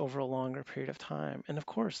experience over a longer period of time. And of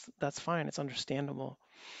course, that's fine. It's understandable.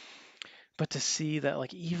 But to see that,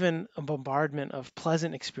 like, even a bombardment of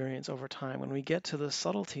pleasant experience over time, when we get to the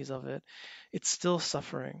subtleties of it, it's still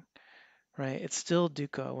suffering, right? It's still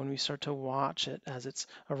dukkha when we start to watch it as it's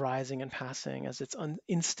arising and passing, as its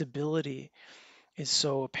instability is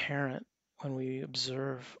so apparent when we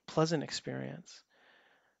observe pleasant experience,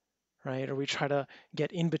 right? Or we try to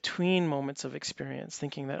get in between moments of experience,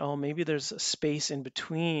 thinking that, oh, maybe there's a space in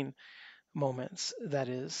between moments that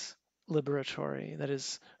is liberatory, that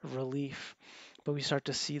is relief. But we start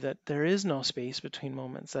to see that there is no space between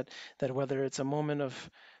moments, that whether it's a moment of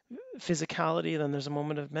physicality, then there's a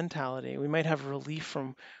moment of mentality. We might have relief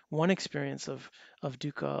from one experience of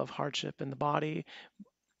dukkha, of hardship in the body,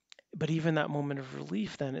 but even that moment of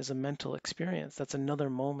relief then is a mental experience. That's another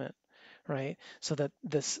moment, right? So that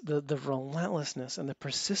the relentlessness and the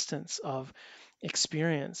persistence of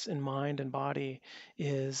experience in mind and body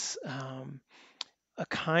is a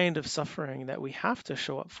kind of suffering that we have to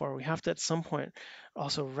show up for. We have to at some point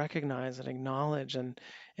also recognize and acknowledge and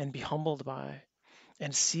be humbled by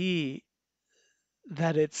and see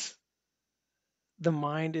that the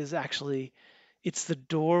mind is actually, it's the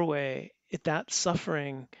doorway. That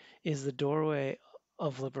suffering is the doorway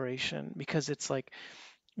of liberation, because it's like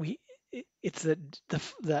we it's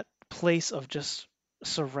that place of just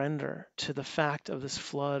surrender to the fact of this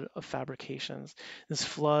flood of fabrications, this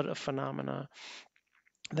flood of phenomena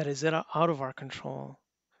that is out of our control,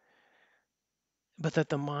 but that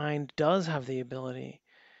the mind does have the ability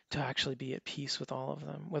to actually be at peace with all of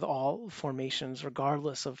them, with all formations,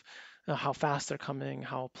 regardless of how fast they're coming,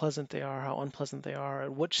 how pleasant they are, how unpleasant they are,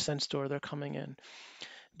 at which sense door they're coming in,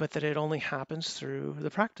 but that it only happens through the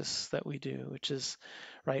practice that we do, which is,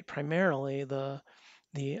 right, primarily the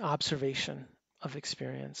observation of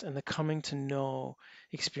experience and the coming to know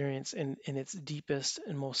experience in its deepest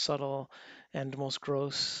and most subtle and most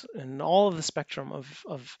gross and all of the spectrum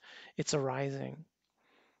of its arising,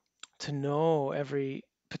 to know every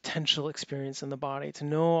potential experience in the body, to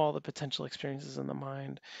know all the potential experiences in the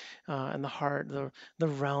mind and the heart, the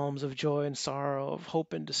realms of joy and sorrow, of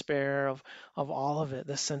hope and despair, of all of it.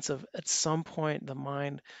 This sense of at some point the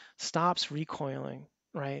mind stops recoiling,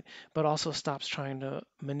 right? But also stops trying to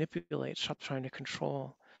manipulate, stops trying to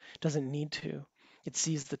control. It doesn't need to. It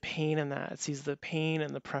sees the pain in that. It sees the pain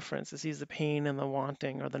and the preference. It sees the pain and the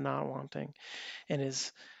wanting or the not wanting, and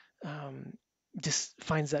is um, just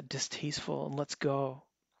finds that distasteful and lets go.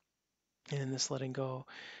 And in this letting go,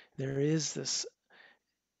 there is this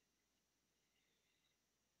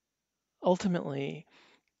ultimately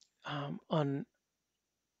un,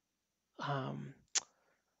 um,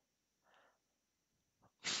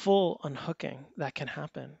 full unhooking that can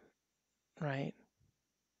happen, right?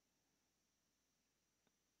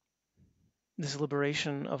 This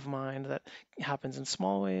liberation of mind that happens in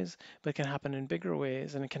small ways, but can happen in bigger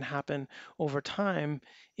ways, and it can happen over time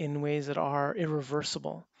in ways that are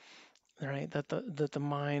irreversible, right? That the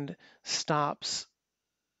mind stops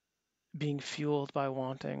being fueled by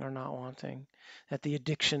wanting or not wanting, that the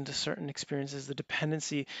addiction to certain experiences, the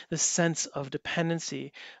dependency, the sense of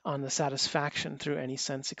dependency on the satisfaction through any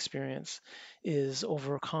sense experience is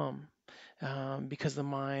overcome. Because the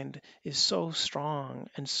mind is so strong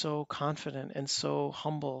and so confident and so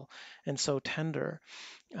humble and so tender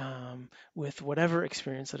with whatever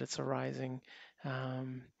experience that it's arising,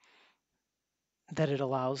 um, that it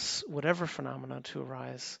allows whatever phenomena to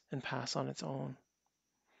arise and pass on its own.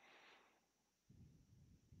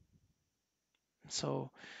 So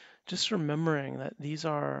just remembering that these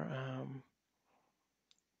are,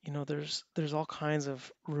 there's all kinds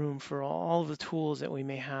of room for all of the tools that we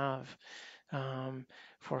may have,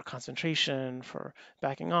 for concentration, for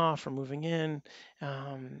backing off, for moving in,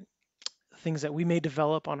 um, things that we may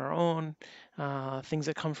develop on our own, things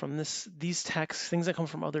that come from these texts, things that come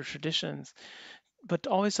from other traditions, but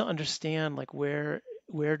always to understand, like, where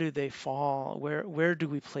do they fall, where do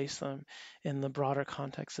we place them in the broader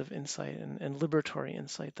context of insight and liberatory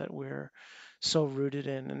insight that we're so rooted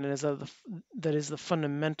in, and that is the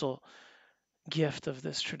fundamental gift of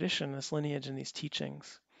this tradition, this lineage, and these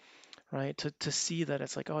teachings, right? To see that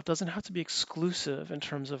it's like, oh, it doesn't have to be exclusive in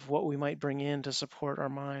terms of what we might bring in to support our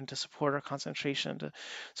mind, to support our concentration, to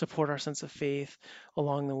support our sense of faith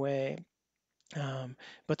along the way,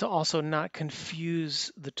 but to also not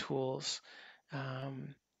confuse the tools,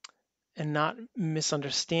 um, and not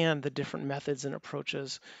misunderstand the different methods and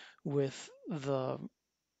approaches with the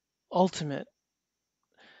ultimate,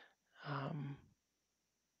 um,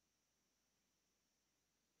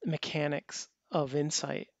 mechanics of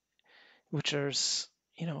insight, which are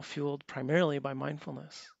fueled primarily by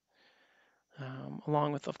mindfulness,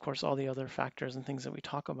 along with, of course, all the other factors and things that we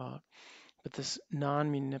talk about. But this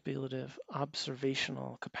non-manipulative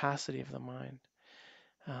observational capacity of the mind,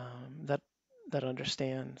 that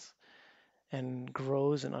understands and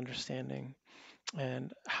grows in understanding,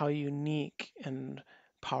 and how unique and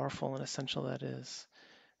powerful and essential that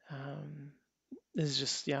um, is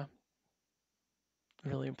just, yeah,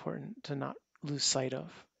 really important to not lose sight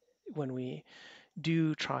of when we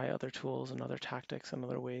do try other tools and other tactics and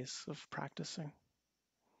other ways of practicing.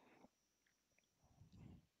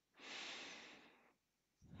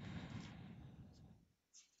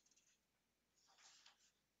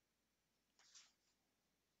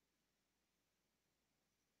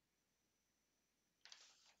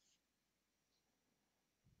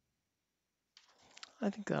 I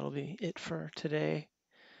think that'll be it for today.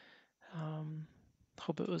 Um,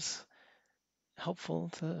 Hope it was helpful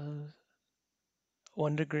to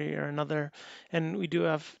one degree or another. And we do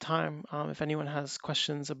have time, if anyone has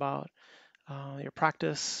questions about your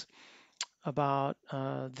practice, about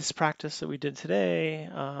this practice that we did today,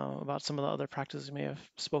 about some of the other practices we may have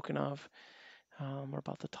spoken of, or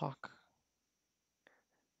about the talk.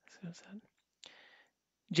 So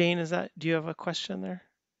Jane, do you have a question there?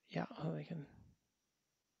 Yeah, oh, I can.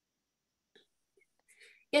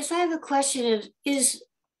 Yes, I have a question. Is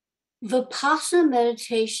Vipassana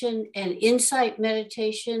meditation and insight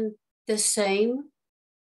meditation the same?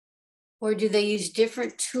 Or do they use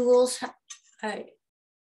different tools?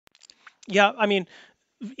 Yeah, I mean,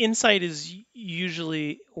 insight is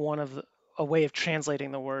usually a way of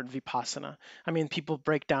translating the word vipassana. I mean, people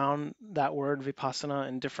break down that word vipassana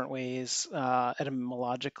in different ways,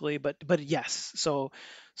 etymologically, but yes.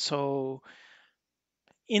 So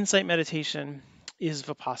insight meditation is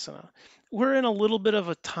vipassana. We're in a little bit of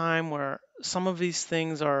a time where some of these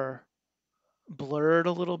things are blurred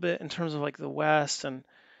a little bit in terms of like the West and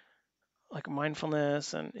like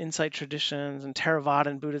mindfulness and insight traditions and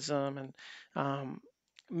Theravada Buddhism, and um,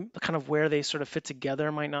 kind of where they sort of fit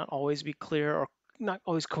together might not always be clear or not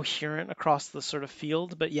always coherent across the sort of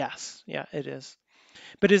field. But yes, yeah, it is.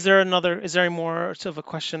 But is there more sort of a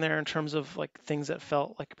question there in terms of like things that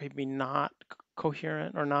felt like maybe not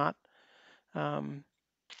coherent or not um,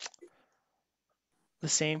 the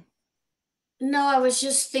same? No, I was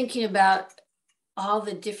just thinking about all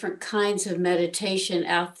the different kinds of meditation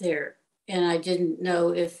out there. And I didn't know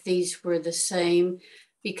if these were the same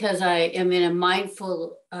because I am in a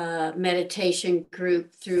mindful meditation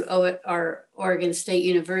group through our Oregon State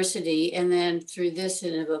University and then through this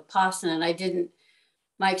in Vipassana. And I didn't,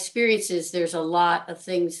 my experience is there's a lot of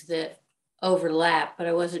things that overlap, but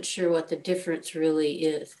I wasn't sure what the difference really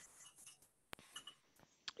is.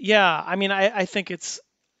 Yeah, I mean, I think it's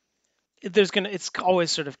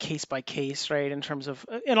always sort of case by case, right? In terms of,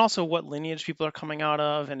 and also what lineage people are coming out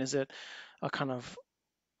of, and is it a kind of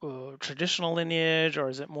traditional lineage, or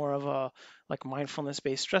is it more of a like mindfulness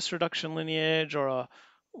based stress reduction lineage, or a,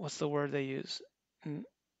 what's the word they use? N-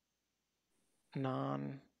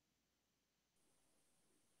 non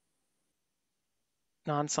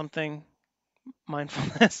non something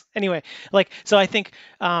mindfulness. Anyway, like, so I think,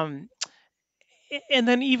 and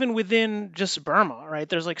then even within just Burma, right?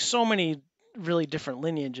 There's like so many really different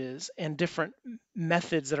lineages and different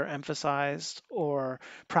methods that are emphasized or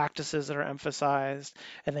practices that are emphasized.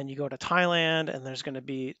 And then you go to Thailand, and there's going to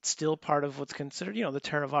be still part of what's considered, the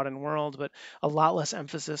Theravadan world, but a lot less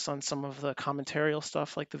emphasis on some of the commentarial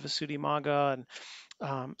stuff like the Visuddhimagga,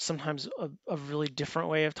 and sometimes a really different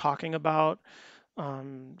way of talking about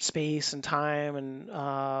space and time and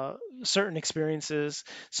certain experiences.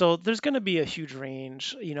 So there's going to be a huge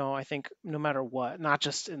range, I think, no matter what, not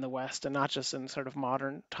just in the West and not just in sort of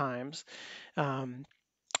modern times. Um,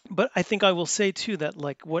 but I think I will say too that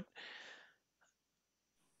like what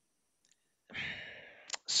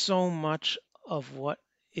so much of what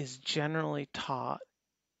is generally taught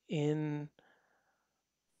in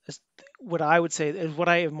is what I would say is what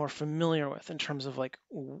I am more familiar with in terms of like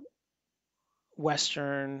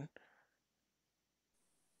Western,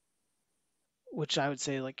 which I would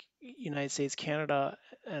say like United States, Canada,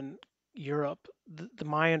 and Europe,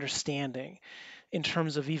 my understanding in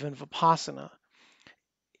terms of even Vipassana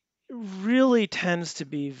really tends to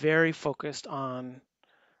be very focused on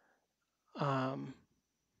um,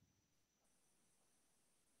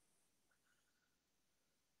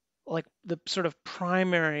 like the sort of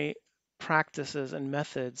primary practices and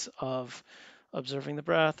methods of observing the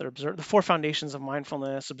breath or observe the four foundations of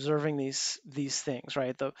mindfulness, observing these things,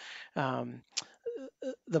 right? Um,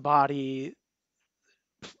 the body,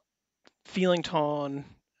 feeling tone,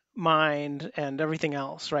 mind, and everything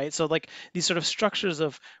else, right? So like these sort of structures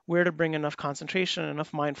of where to bring enough concentration,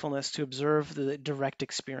 enough mindfulness to observe the direct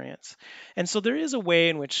experience. And so there is a way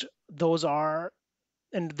in which those are,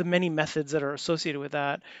 and the many methods that are associated with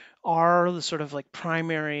that are the sort of like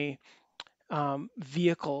primary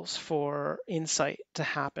vehicles for insight to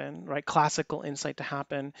happen, right? Classical insight to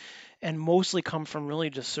happen, and mostly come from really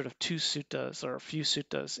just sort of two suttas or a few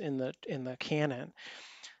suttas in the canon.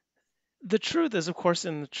 The truth is, of course,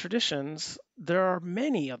 in the traditions, there are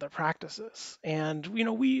many other practices, and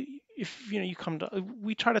we, if you come to,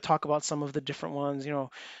 we try to talk about some of the different ones,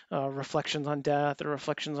 reflections on death or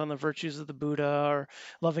reflections on the virtues of the Buddha or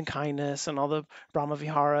loving kindness and all the Brahma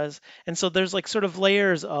Viharas, and so there's like sort of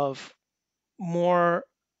layers of more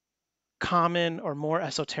common or more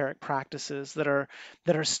esoteric practices that are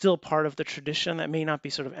still part of the tradition that may not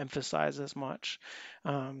be sort of emphasized as much.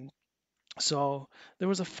 Um, so there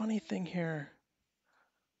was a funny thing here.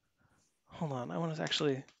 Hold on, I want to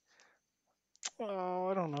actually. Oh,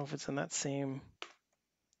 I don't know if it's in that same.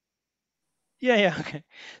 Yeah, yeah, okay.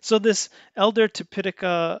 So this elder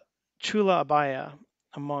Tipitaka Chula Abaya,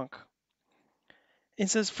 a monk, it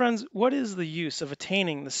says, friends, what is the use of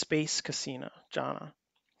attaining the space casina, jhana?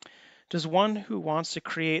 Does one who wants to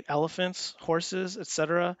create elephants, horses,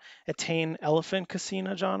 etc., attain elephant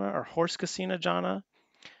casina jhana or horse casina jhana?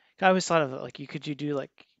 I always thought of it like you do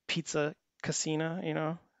like pizza casina,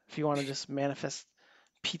 if you want to just manifest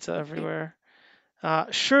pizza everywhere.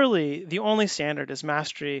 Surely the only standard is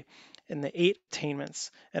mastery in the eight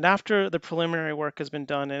attainments, and after the preliminary work has been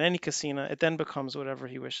done in any casina, it then becomes whatever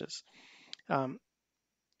he wishes. Um,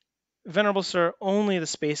 Venerable Sir, only the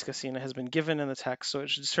space casino has been given in the text, so it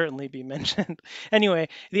should certainly be mentioned. Anyway,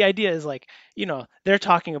 the idea is like, they're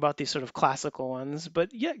talking about these sort of classical ones, but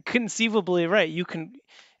yeah, conceivably, right, you can,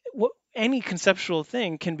 any conceptual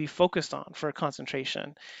thing can be focused on for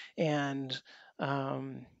concentration. And,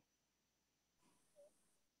 um,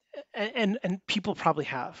 and people probably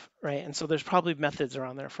have, right? And so there's probably methods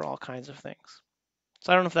around there for all kinds of things.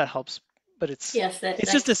 So I don't know if that helps, but Yes,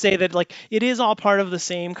 it's just to that's say that like it is all part of the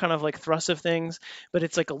same kind of like thrust of things, but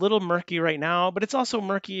it's like a little murky right now, but it's also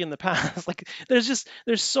murky in the past. Like there's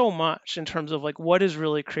so much in terms of like what is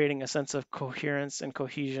really creating a sense of coherence and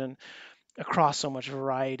cohesion across so much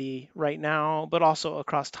variety right now, but also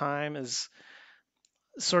across time is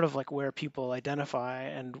sort of like where people identify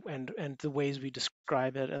and the ways we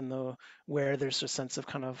describe it and the where there's a sense of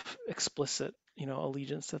kind of explicit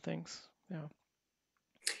allegiance to things. Yeah.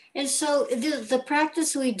 and so the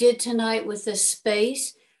practice we did tonight with the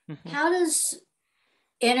space, Hmm. how does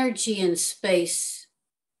energy and space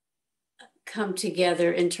come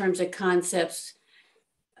together in terms of concepts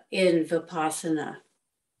in Vipassana?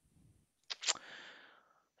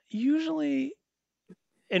 Usually,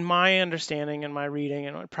 in my understanding and my reading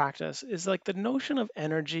and my practice, is like the notion of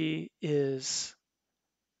energy is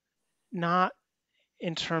not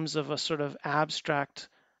in terms of a sort of abstract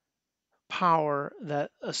power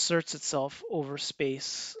that asserts itself over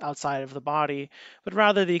space outside of the body, but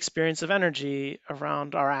rather the experience of energy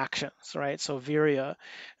around our actions, right? So virya,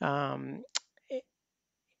 um,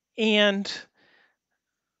 and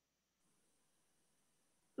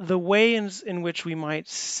the way in which we might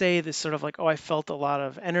say this sort of like, oh, I felt a lot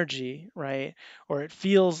of energy, right? Or it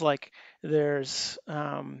feels like there's,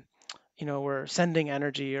 we're sending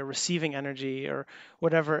energy or receiving energy or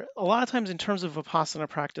whatever. A lot of times, in terms of Vipassana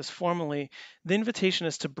practice formally, the invitation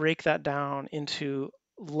is to break that down into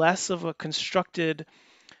less of a constructed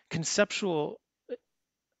conceptual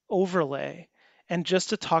overlay and just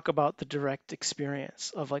to talk about the direct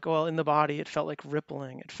experience of like, well, in the body, it felt like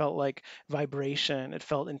rippling, it felt like vibration, it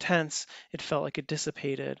felt intense, it felt like it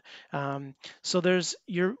dissipated. So there's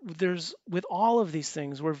with all of these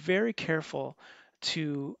things, we're very careful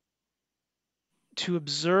to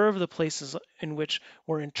observe the places in which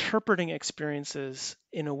we're interpreting experiences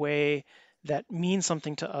in a way that means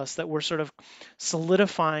something to us, that we're sort of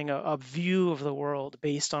solidifying a view of the world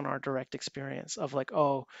based on our direct experience of like,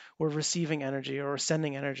 oh, we're receiving energy or we're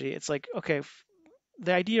sending energy. It's like, okay,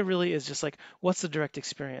 the idea really is just like, what's the direct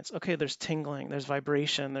experience? Okay, there's tingling, there's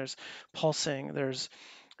vibration, there's pulsing, there's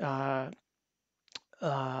uh,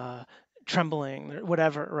 uh, trembling, or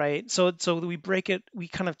whatever, right? So we break it, we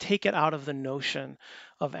kind of take it out of the notion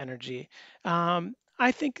of energy.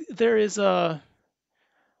 I think there is a,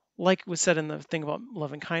 like was said in the thing about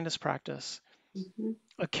loving kindness practice, Mhm.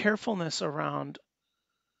 a carefulness around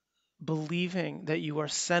believing that you are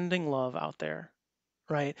sending love out there,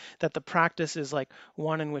 right? That the practice is like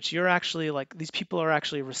one in which you're actually like these people are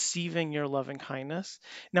actually receiving your loving kindness.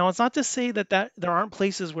 Now, it's not to say that there aren't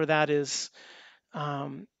places where that is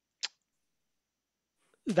um,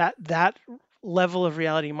 that level of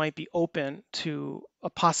reality might be open to a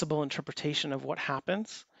possible interpretation of what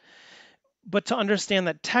happens. But to understand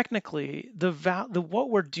that technically the what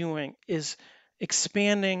we're doing is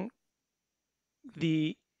expanding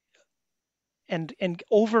the and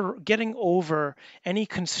over getting over any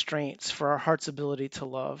constraints for our heart's ability to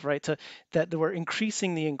love, right? To that we're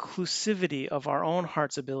increasing the inclusivity of our own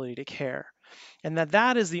heart's ability to care, and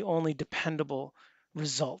that is the only dependable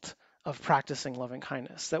result of practicing loving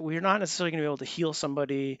kindness. That we're not necessarily going to be able to heal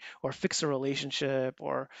somebody or fix a relationship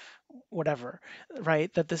or whatever,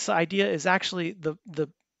 right? That this idea is actually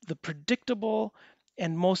the predictable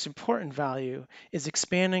and most important value is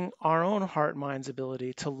expanding our own heart mind's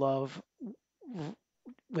ability to love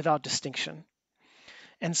without distinction.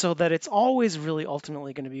 And so that it's always really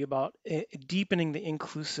ultimately going to be about deepening the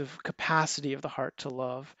inclusive capacity of the heart to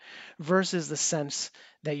love versus the sense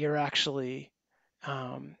that you're actually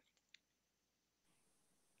um,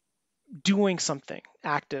 doing something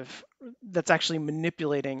active that's actually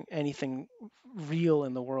manipulating anything real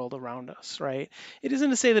in the world around us, right? It isn't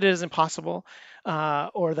to say that it isn't possible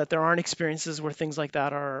or that there aren't experiences where things like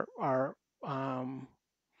that are um,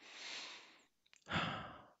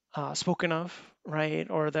 spoken of, right?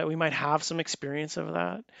 Or that we might have some experience of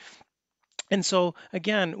that. And so,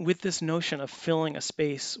 again, with this notion of filling a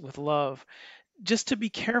space with love, just to be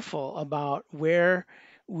careful about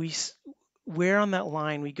we where on that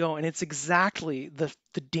line we go. And it's exactly the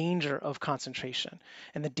danger of concentration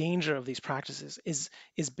and the danger of these practices is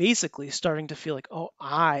basically starting to feel like, oh,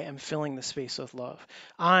 I am filling the space with love,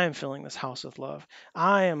 I am filling this house with love,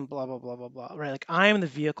 I am blah blah blah blah blah, right? Like I am the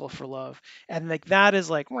vehicle for love. And like that is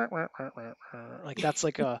like like that's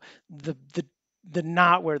like a the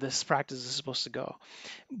not where this practice is supposed to go.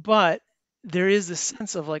 But there is this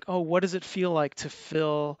sense of like, oh, what does it feel like to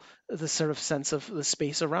fill the sort of sense of the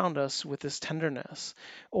space around us with this tenderness?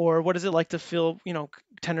 Or what is it like to feel,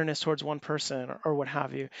 tenderness towards one person or what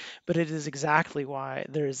have you? But it is exactly why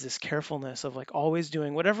there is this carefulness of like always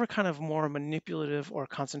doing whatever kind of more manipulative or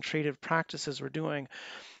concentrative practices we're doing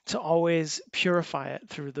to always purify it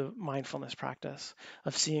through the mindfulness practice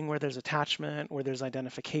of seeing where there's attachment, where there's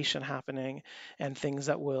identification happening, and things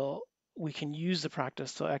that will we can use the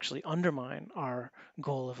practice to actually undermine our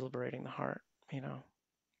goal of liberating the heart. You know.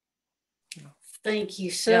 You know. Thank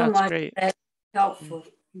you so Yeah, it's much. great. That's Mm, helpful.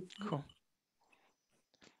 cool.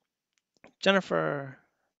 Jennifer,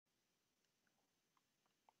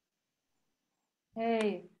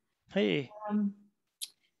 Hey, hey. um,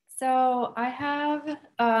 so I have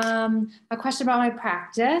a question about my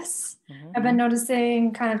practice. I've been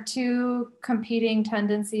noticing kind of two competing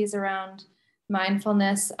tendencies around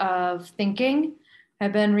mindfulness of thinking.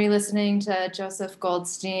 I've been re-listening to Joseph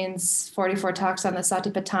Goldstein's 44 Talks on the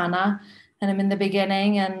Satipatthana, and I'm in the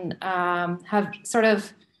beginning and have sort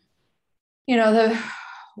of, the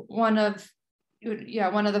one of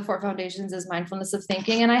one of the four foundations is mindfulness of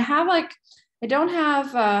thinking. And I don't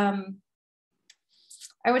have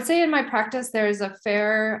I would say in my practice there's a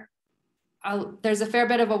fair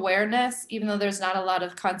bit of awareness, even though there's not a lot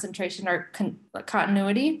of concentration or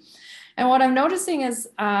continuity. And what I'm noticing is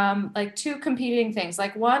like two competing things.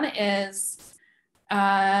 Like one is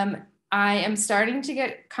I am starting to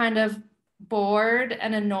get kind of bored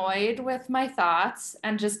and annoyed with my thoughts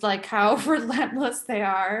and just like how relentless they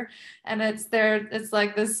are. And it's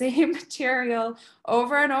like the same material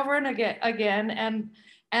over and over and again.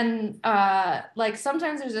 And like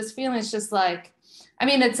sometimes there's this feeling, it's just like, I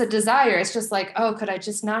mean, it's a desire. It's just like, oh, could I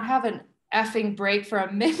just not have an effing break for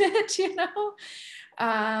a minute, you know?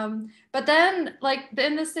 But then like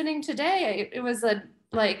in the sitting today, it was a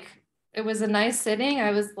nice sitting.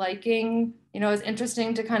 I was liking, it was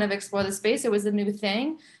interesting to kind of explore the space. It was a new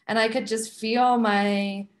thing. And I could just feel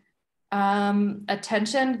my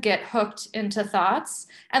attention get hooked into thoughts.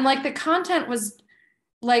 And like the content was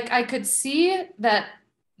like, I could see that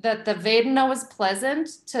the Vedana was pleasant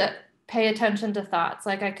to pay attention to thoughts.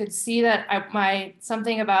 Like I could see that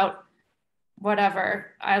something about whatever,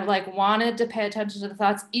 I like wanted to pay attention to the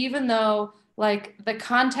thoughts, even though like the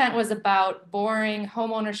content was about boring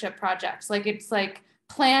home ownership projects. Like it's like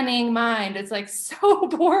planning mind. It's like so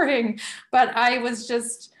boring, but I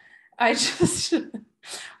just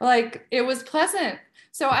like, it was pleasant.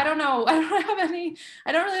 So I don't know. I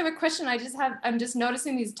don't really have a question. I'm just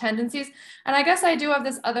noticing these tendencies. And I guess I do have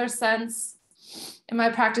this other sense in my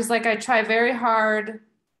practice. Like I try very hard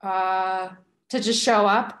to just show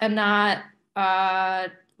up and not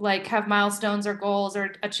like have milestones or goals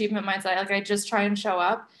or achievement mindset. Like I just try and show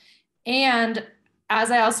up. And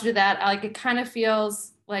as I also do that, like it kind of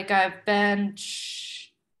feels like I've been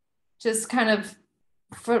just kind of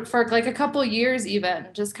for like a couple years, even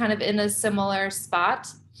just kind of in a similar spot.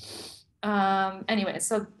 Anyway,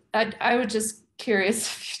 so I was just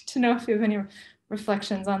curious to know if you have any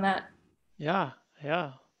reflections on that. Yeah,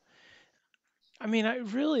 yeah. I mean, I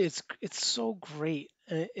really, it's so great,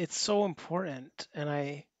 and it's so important,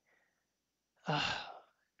 and uh,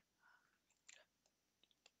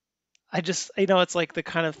 I just, it's like the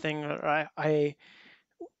kind of thing that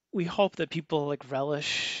we hope that people like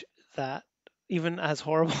relish that, even as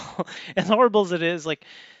horrible, as horrible as it is, like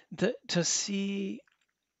to see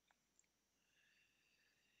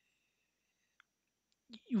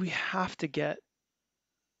we have to get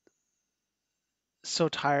so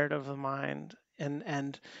tired of the mind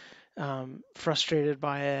and frustrated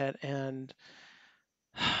by it and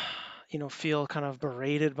feel kind of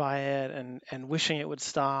berated by it and wishing it would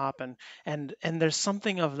stop and there's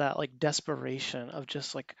something of that like desperation of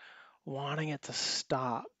just like wanting it to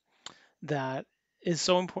stop that is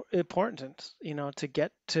so important, to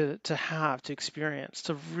get to have to experience,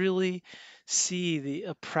 to really see the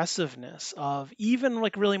oppressiveness of even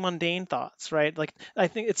like really mundane thoughts, right? Like I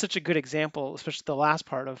think it's such a good example, especially the last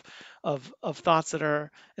part of thoughts that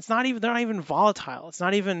are they're not even volatile. It's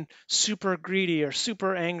not even super greedy or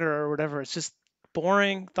super anger or whatever. It's just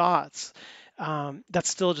boring thoughts that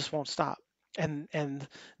still just won't stop. And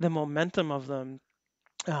the momentum of them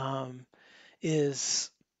um,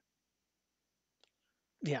 is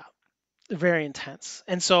yeah, very intense.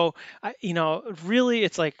 And so really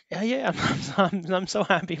it's like, yeah, yeah, I'm so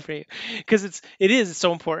happy for you because it's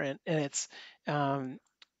so important, and it's um,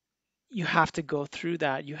 you have to go through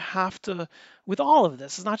that. You have to, with all of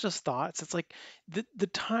this, it's not just thoughts. It's like the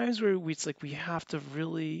times where it's like we have to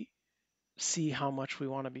really see how much we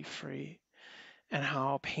want to be free and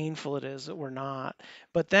how painful it is that we're not.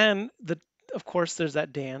 But then of course there's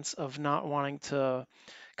that dance of not wanting to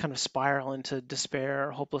kind of spiral into despair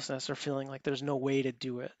or hopelessness or feeling like there's no way to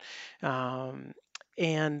do it. Um,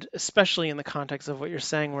 and especially in the context of what you're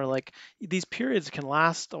saying, where like these periods can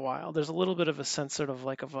last a while, there's a little bit of a sense sort of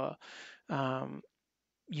like of a um,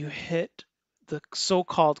 you hit the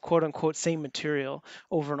so-called quote unquote same material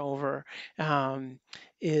over and over um,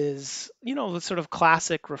 is the sort of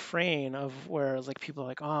classic refrain of where like people are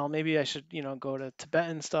like, oh, maybe I should go to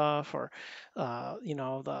Tibetan stuff or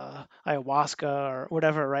the ayahuasca or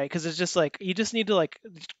whatever, right? Because it's just like you just need to like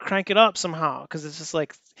crank it up somehow, because it's just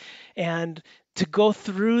like, and to go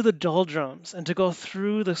through the doldrums and to go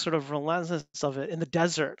through the sort of relentlessness of it in the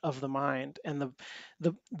desert of the mind and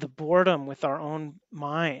the boredom with our own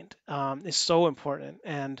mind is so important,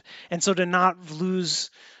 and so to not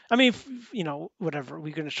lose. I mean, whatever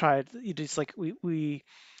we're gonna try it. It's like we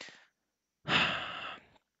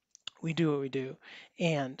do what we do,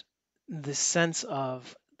 and the sense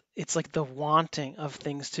of it's like the wanting of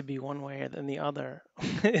things to be one way than the other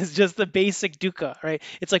is just the basic dukkha, right?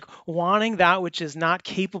 It's like wanting that which is not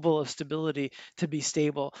capable of stability to be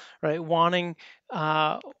stable, right? Wanting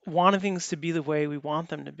things to be the way we want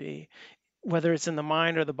them to be, whether it's in the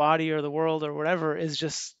mind or the body or the world or whatever, is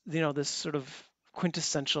just this sort of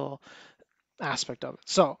quintessential aspect of it.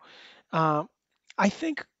 So um, I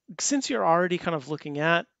think since you're already kind of looking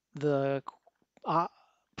at the uh,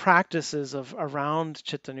 practices of around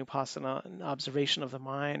chitta nupassana and observation of the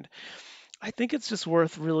mind, I think it's just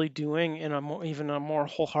worth really doing in a more, even a more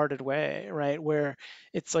wholehearted way, right? Where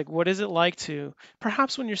it's like, what is it like to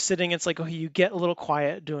perhaps when you're sitting, it's like, okay, you get a little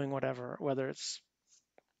quiet doing whatever, whether it's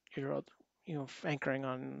you're anchoring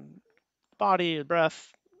on body,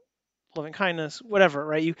 breath, loving kindness, whatever,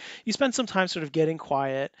 right? You spend some time sort of getting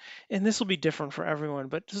quiet, and this will be different for everyone,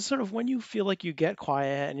 but just sort of when you feel like you get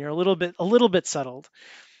quiet and you're a little bit settled,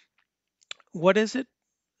 what is it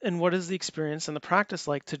and what is the experience and the practice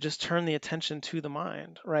like to just turn the attention to the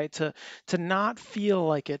mind, right? To not feel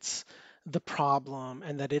like it's the problem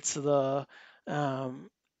and that it's um,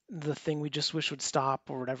 the thing we just wish would stop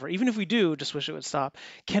or whatever, even if we do just wish it would stop,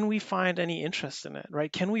 can we find any interest in it,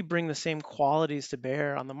 right? Can we bring the same qualities to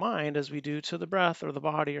bear on the mind as we do to the breath or the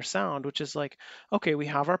body or sound, which is like, okay, we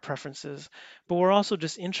have our preferences, but we're also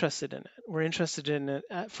just interested in it. We're interested in it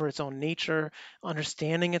for its own nature,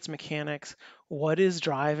 understanding its mechanics, what is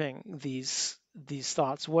driving these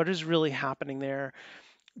thoughts, what is really happening there,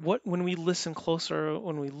 what when we listen closer,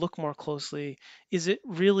 when we look more closely, is it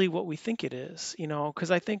really what we think it is? Because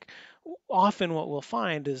I think often what we'll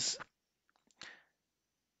find is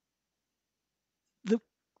the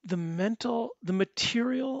the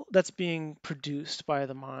material that's being produced by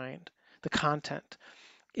the mind, the content,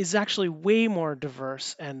 is actually way more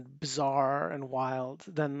diverse and bizarre and wild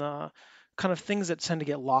than the kind of things that tend to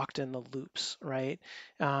get locked in the loops, right?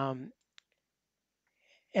 Um,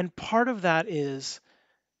 and part of that is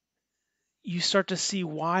you start to see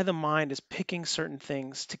why the mind is picking certain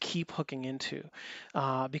things to keep hooking into,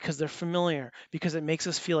 because they're familiar, because it makes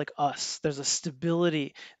us feel like us. There's a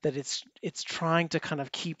stability that it's trying to kind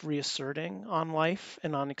of keep reasserting on life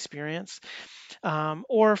and on experience,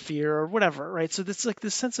 or fear or whatever, right? So it's like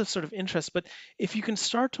this sense of sort of interest. But if you can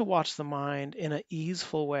start to watch the mind in an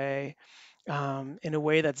easeful way, in a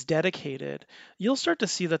way that's dedicated, you'll start to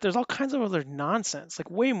see that there's all kinds of other nonsense, like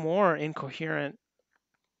way more incoherent,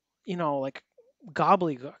 like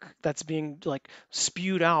gobbledygook that's being like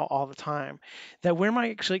spewed out all the time, that we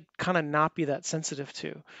might actually kind of not be that sensitive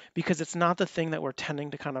to, because it's not the thing that we're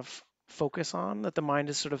tending to kind of focus on, that the mind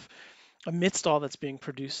is sort of amidst all that's being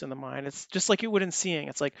produced in the mind. It's just like it would in seeing.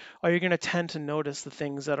 It's like, are you going to tend to notice the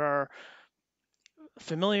things that are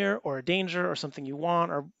familiar or a danger or something you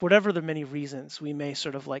want, or whatever the many reasons we may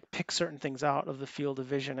sort of like pick certain things out of the field of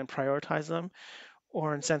vision and prioritize them,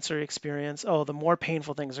 or in sensory experience, oh, the more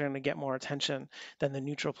painful things are going to get more attention than the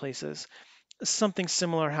neutral places. Something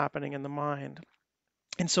similar happening in the mind.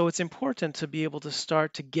 And so it's important to be able to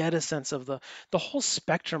start to get a sense of the whole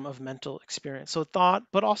spectrum of mental experience. So thought,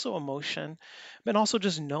 but also emotion, but also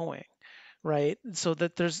just knowing, right? So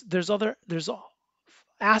that there's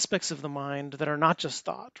aspects of the mind that are not just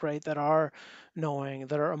thought, right? That are knowing,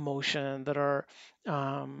 that are emotion, that are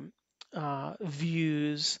um,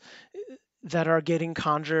 views, that are getting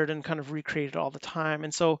conjured and kind of recreated all the time.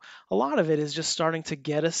 And so a lot of it is just starting to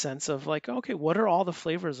get a sense of like, okay, what are all the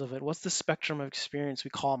flavors of it? What's the spectrum of experience we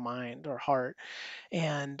call mind or heart?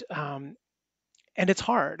 And it's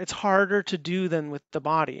hard. It's harder to do than with the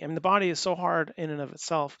body. I mean, the body is so hard in and of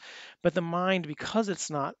itself, but the mind, because it's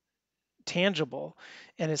not tangible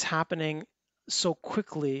and is happening so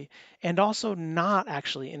quickly, and also not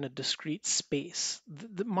actually in a discrete space.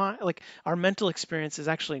 Like our mental experience is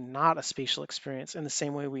actually not a spatial experience in the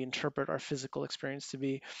same way we interpret our physical experience to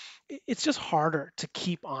be. It's just harder to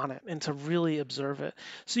keep on it and to really observe it.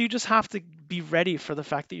 So you just have to be ready for the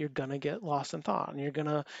fact that you're going to get lost in thought and you're going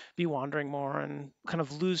to be wandering more and kind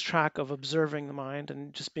of lose track of observing the mind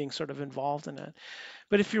and just being sort of involved in it.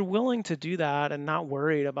 But if you're willing to do that and not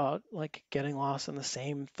worried about like getting lost in the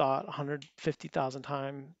same thought 150,000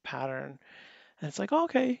 time pattern, and it's like, oh,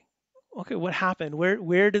 okay, what happened?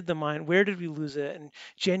 Where did the mind? Where did we lose it? And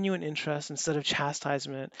genuine interest instead of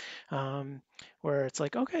chastisement, um, where it's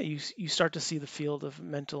like, okay, you start to see the field of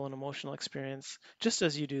mental and emotional experience just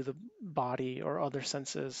as you do the body or other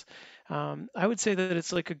senses. I would say that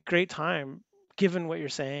it's like a great time, given what you're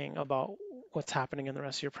saying about what's happening in the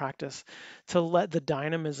rest of your practice, to let the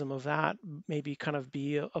dynamism of that maybe kind of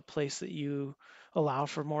be a place that you allow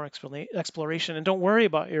for more exploration, and don't worry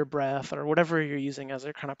about your breath or whatever you're using as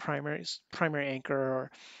a kind of primary anchor,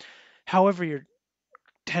 or however you're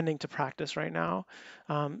tending to practice right now.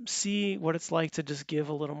 See what it's like to just give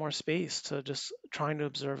a little more space to just trying to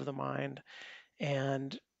observe the mind,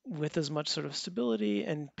 and with as much sort of stability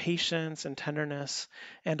and patience and tenderness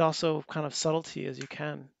and also kind of subtlety as you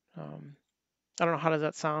can. I don't know, how does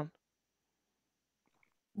that sound?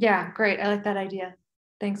 Yeah, great. I like that idea.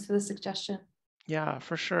 Thanks for the suggestion. Yeah,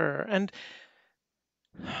 for sure. And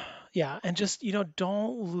yeah, and just,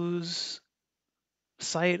 don't lose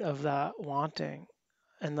sight of that wanting,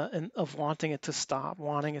 and of wanting it to stop,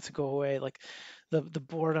 wanting it to go away, like the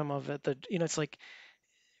boredom of it. It's like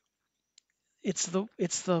it's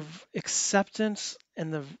the acceptance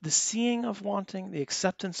and the seeing of wanting, the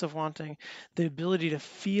acceptance of wanting, the ability to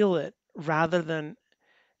feel it rather than,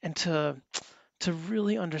 and to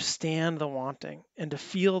really understand the wanting and to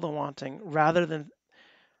feel the wanting rather than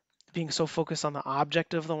being so focused on the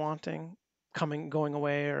object of the wanting coming, going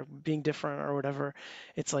away, or being different or whatever.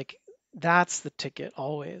 It's like that's the ticket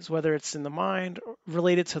always, whether it's in the mind, or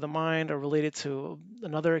related to the mind, or related to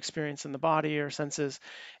another experience in the body or senses.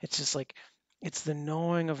 It's just like it's the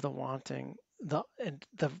knowing of the wanting the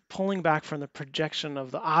pulling back from the projection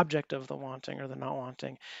of the object of the wanting or the not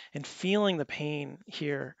wanting, and feeling the pain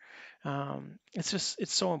here.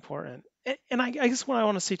 It's so important. And I guess what I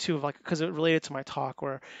want to say too, like, because it related to my talk,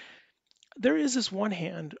 where there is this one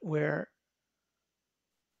hand where,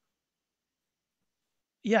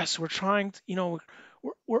 yes, we're trying to,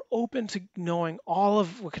 we're open to knowing all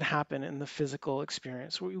of what can happen in the physical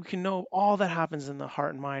experience. We can know all that happens in the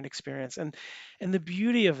heart and mind experience, and the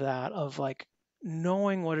beauty of that, of like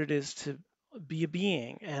knowing what it is to be a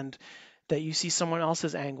being, and that you see someone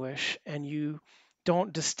else's anguish and you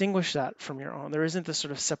don't distinguish that from your own. There isn't this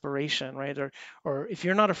sort of separation, right? Or if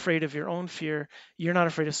you're not afraid of your own fear, you're not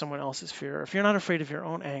afraid of someone else's fear. Or if you're not afraid of your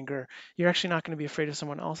own anger, you're actually not going to be afraid of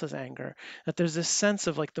someone else's anger. That there's this sense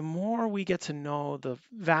of like, the more we get to know the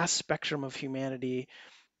vast spectrum of humanity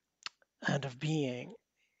and of being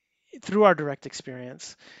through our direct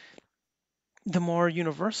experience, the more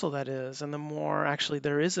universal that is, and the more actually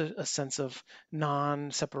there is a sense of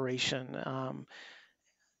non-separation.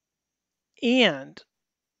 And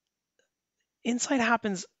insight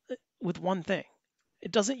happens with one thing.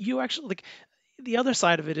 It doesn't, you actually, like, the other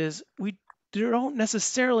side of it is, we don't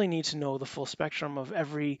necessarily need to know the full spectrum of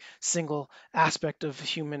every single aspect of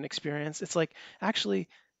human experience. It's like, actually,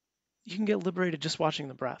 you can get liberated just watching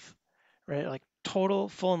the breath, right? Like, total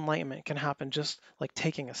full enlightenment can happen just like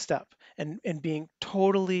taking a step, and being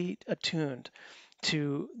totally attuned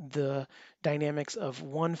to the dynamics of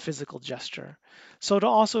one physical gesture. So to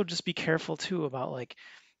also just be careful too about like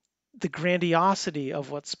the grandiosity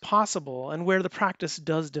of what's possible, and where the practice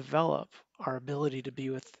does develop our ability to be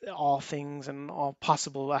with all things and all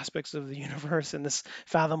possible aspects of the universe in this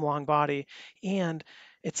fathom long body. And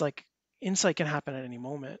it's like, insight can happen at any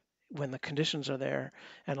moment when the conditions are there.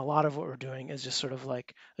 And a lot of what we're doing is just sort of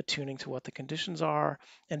like attuning to what the conditions are,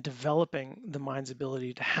 and developing the mind's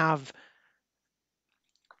ability to have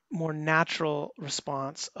more natural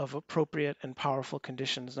response of appropriate and powerful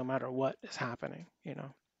conditions, no matter what is happening, Yeah.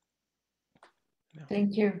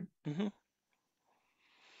 Thank you. hmm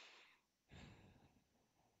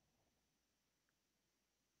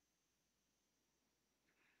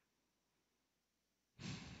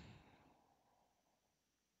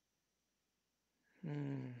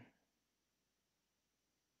Mm.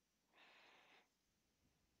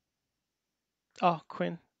 Oh,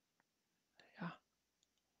 Quinn. Yeah.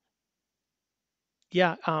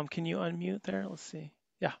 Yeah. Can you unmute there? Let's see.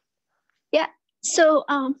 Yeah. Yeah. So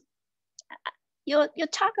your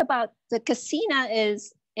talk about the casino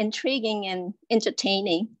is intriguing and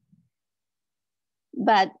entertaining,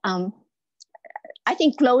 but I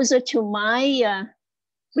think closer to my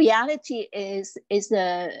reality is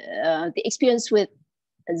the experience with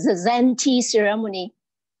the Zen tea ceremony,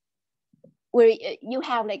 where you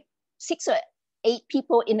have like 6 or 8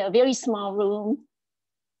 people in a very small room,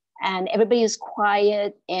 and everybody is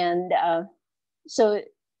quiet, and so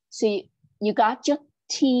you got your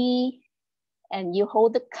tea, and you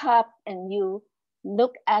hold the cup, and you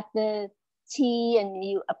look at the tea, and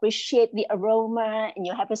you appreciate the aroma, and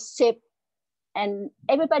you have a sip, and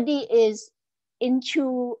everybody is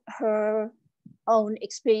into her own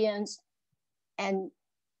experience, and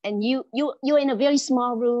you're in a very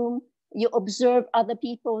small room, you observe other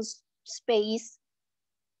people's space,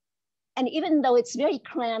 and even though it's very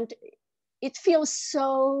cramped, it feels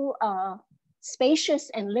so spacious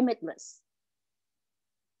and limitless.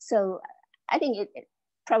 So I think it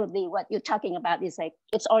probably what you're talking about is like,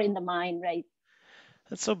 it's all in the mind, right?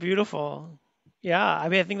 That's so beautiful. Yeah. I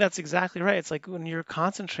mean, I think that's exactly right. It's like when you're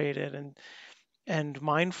concentrated and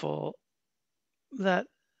mindful, that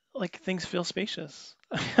like things feel spacious.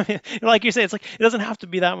 I mean, like you say, it's like it doesn't have to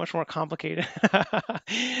be that much more complicated,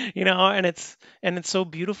 and it's so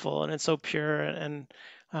beautiful, and it's so pure. And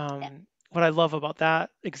Yeah. what I love about that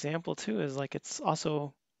example too is like, it's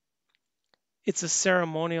a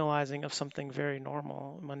ceremonializing of something very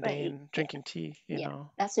normal, Right. mundane, drinking tea, Yeah,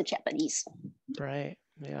 that's the Japanese. Right.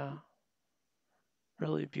 Yeah.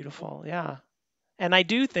 Really beautiful. Yeah. And I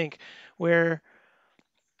do think where,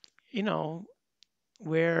 you know,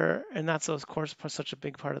 and that's of course such a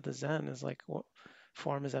big part of the Zen, is like, what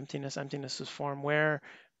form is emptiness, emptiness is form. Where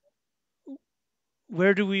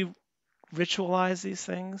do we ritualize these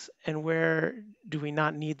things, and where do we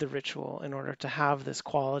not need the ritual in order to have this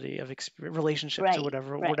quality of relationship to Right,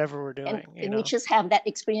 whatever right. we're And doing, can we just have that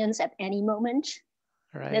experience at any moment?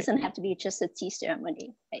 It Right. doesn't have to be just a tea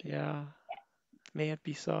ceremony. Right? Yeah. May it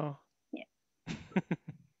be so. Yeah.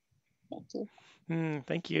 Thank you.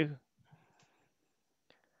 Thank you.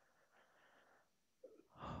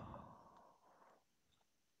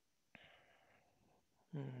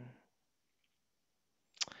 Hmm.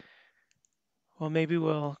 well, maybe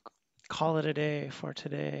we'll call it a day for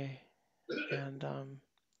today. And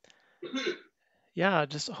yeah,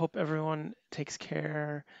 just hope everyone takes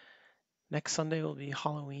care. Next Sunday will be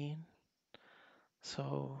Halloween.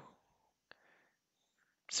 So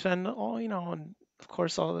spend all, and of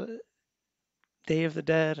course, all the Day of the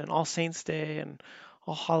Dead and All Saints Day and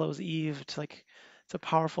All Hallows Eve. It's a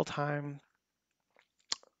powerful time,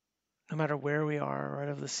 no matter where we are, right?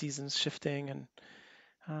 Of the seasons shifting, and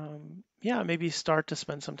yeah, maybe start to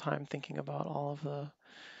spend some time thinking about all of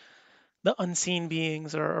the unseen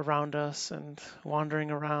beings that are around us and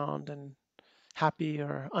wandering around and happy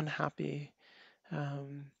or unhappy,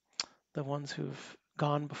 um, the ones who've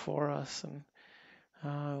gone before us and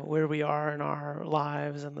where we are in our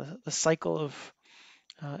lives and the cycle of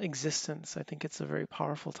existence. I think it's a very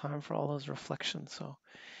powerful time for all those reflections. So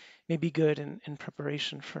maybe good in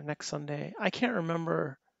preparation for next Sunday. I can't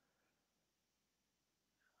remember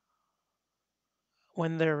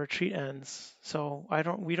when their retreat ends, so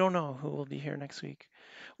we don't know who will be here next week.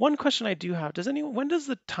 One question I do have, when does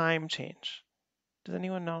the time change? Does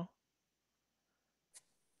anyone know?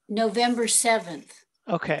 November 7th.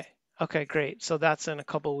 Okay. Okay, great. So that's in a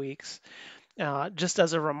couple weeks. Just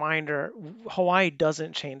as a reminder, Hawaii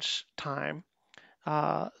doesn't change time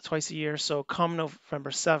twice a year. So come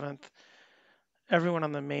November 7th, everyone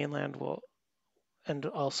on the mainland will, and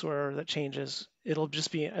elsewhere that changes, it'll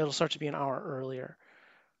start to be an hour earlier,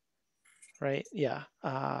 right? Yeah.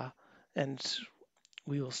 And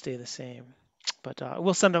we will stay the same. But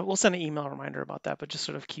we'll send an email reminder about that, but just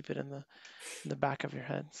sort of keep it in the back of your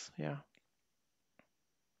heads. Yeah.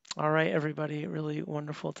 All right, everybody. Really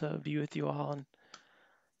wonderful to be with you all, and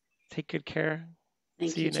take good care.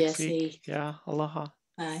 Thank See you, you next week. Jesse. Yeah. Aloha.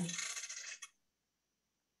 Bye.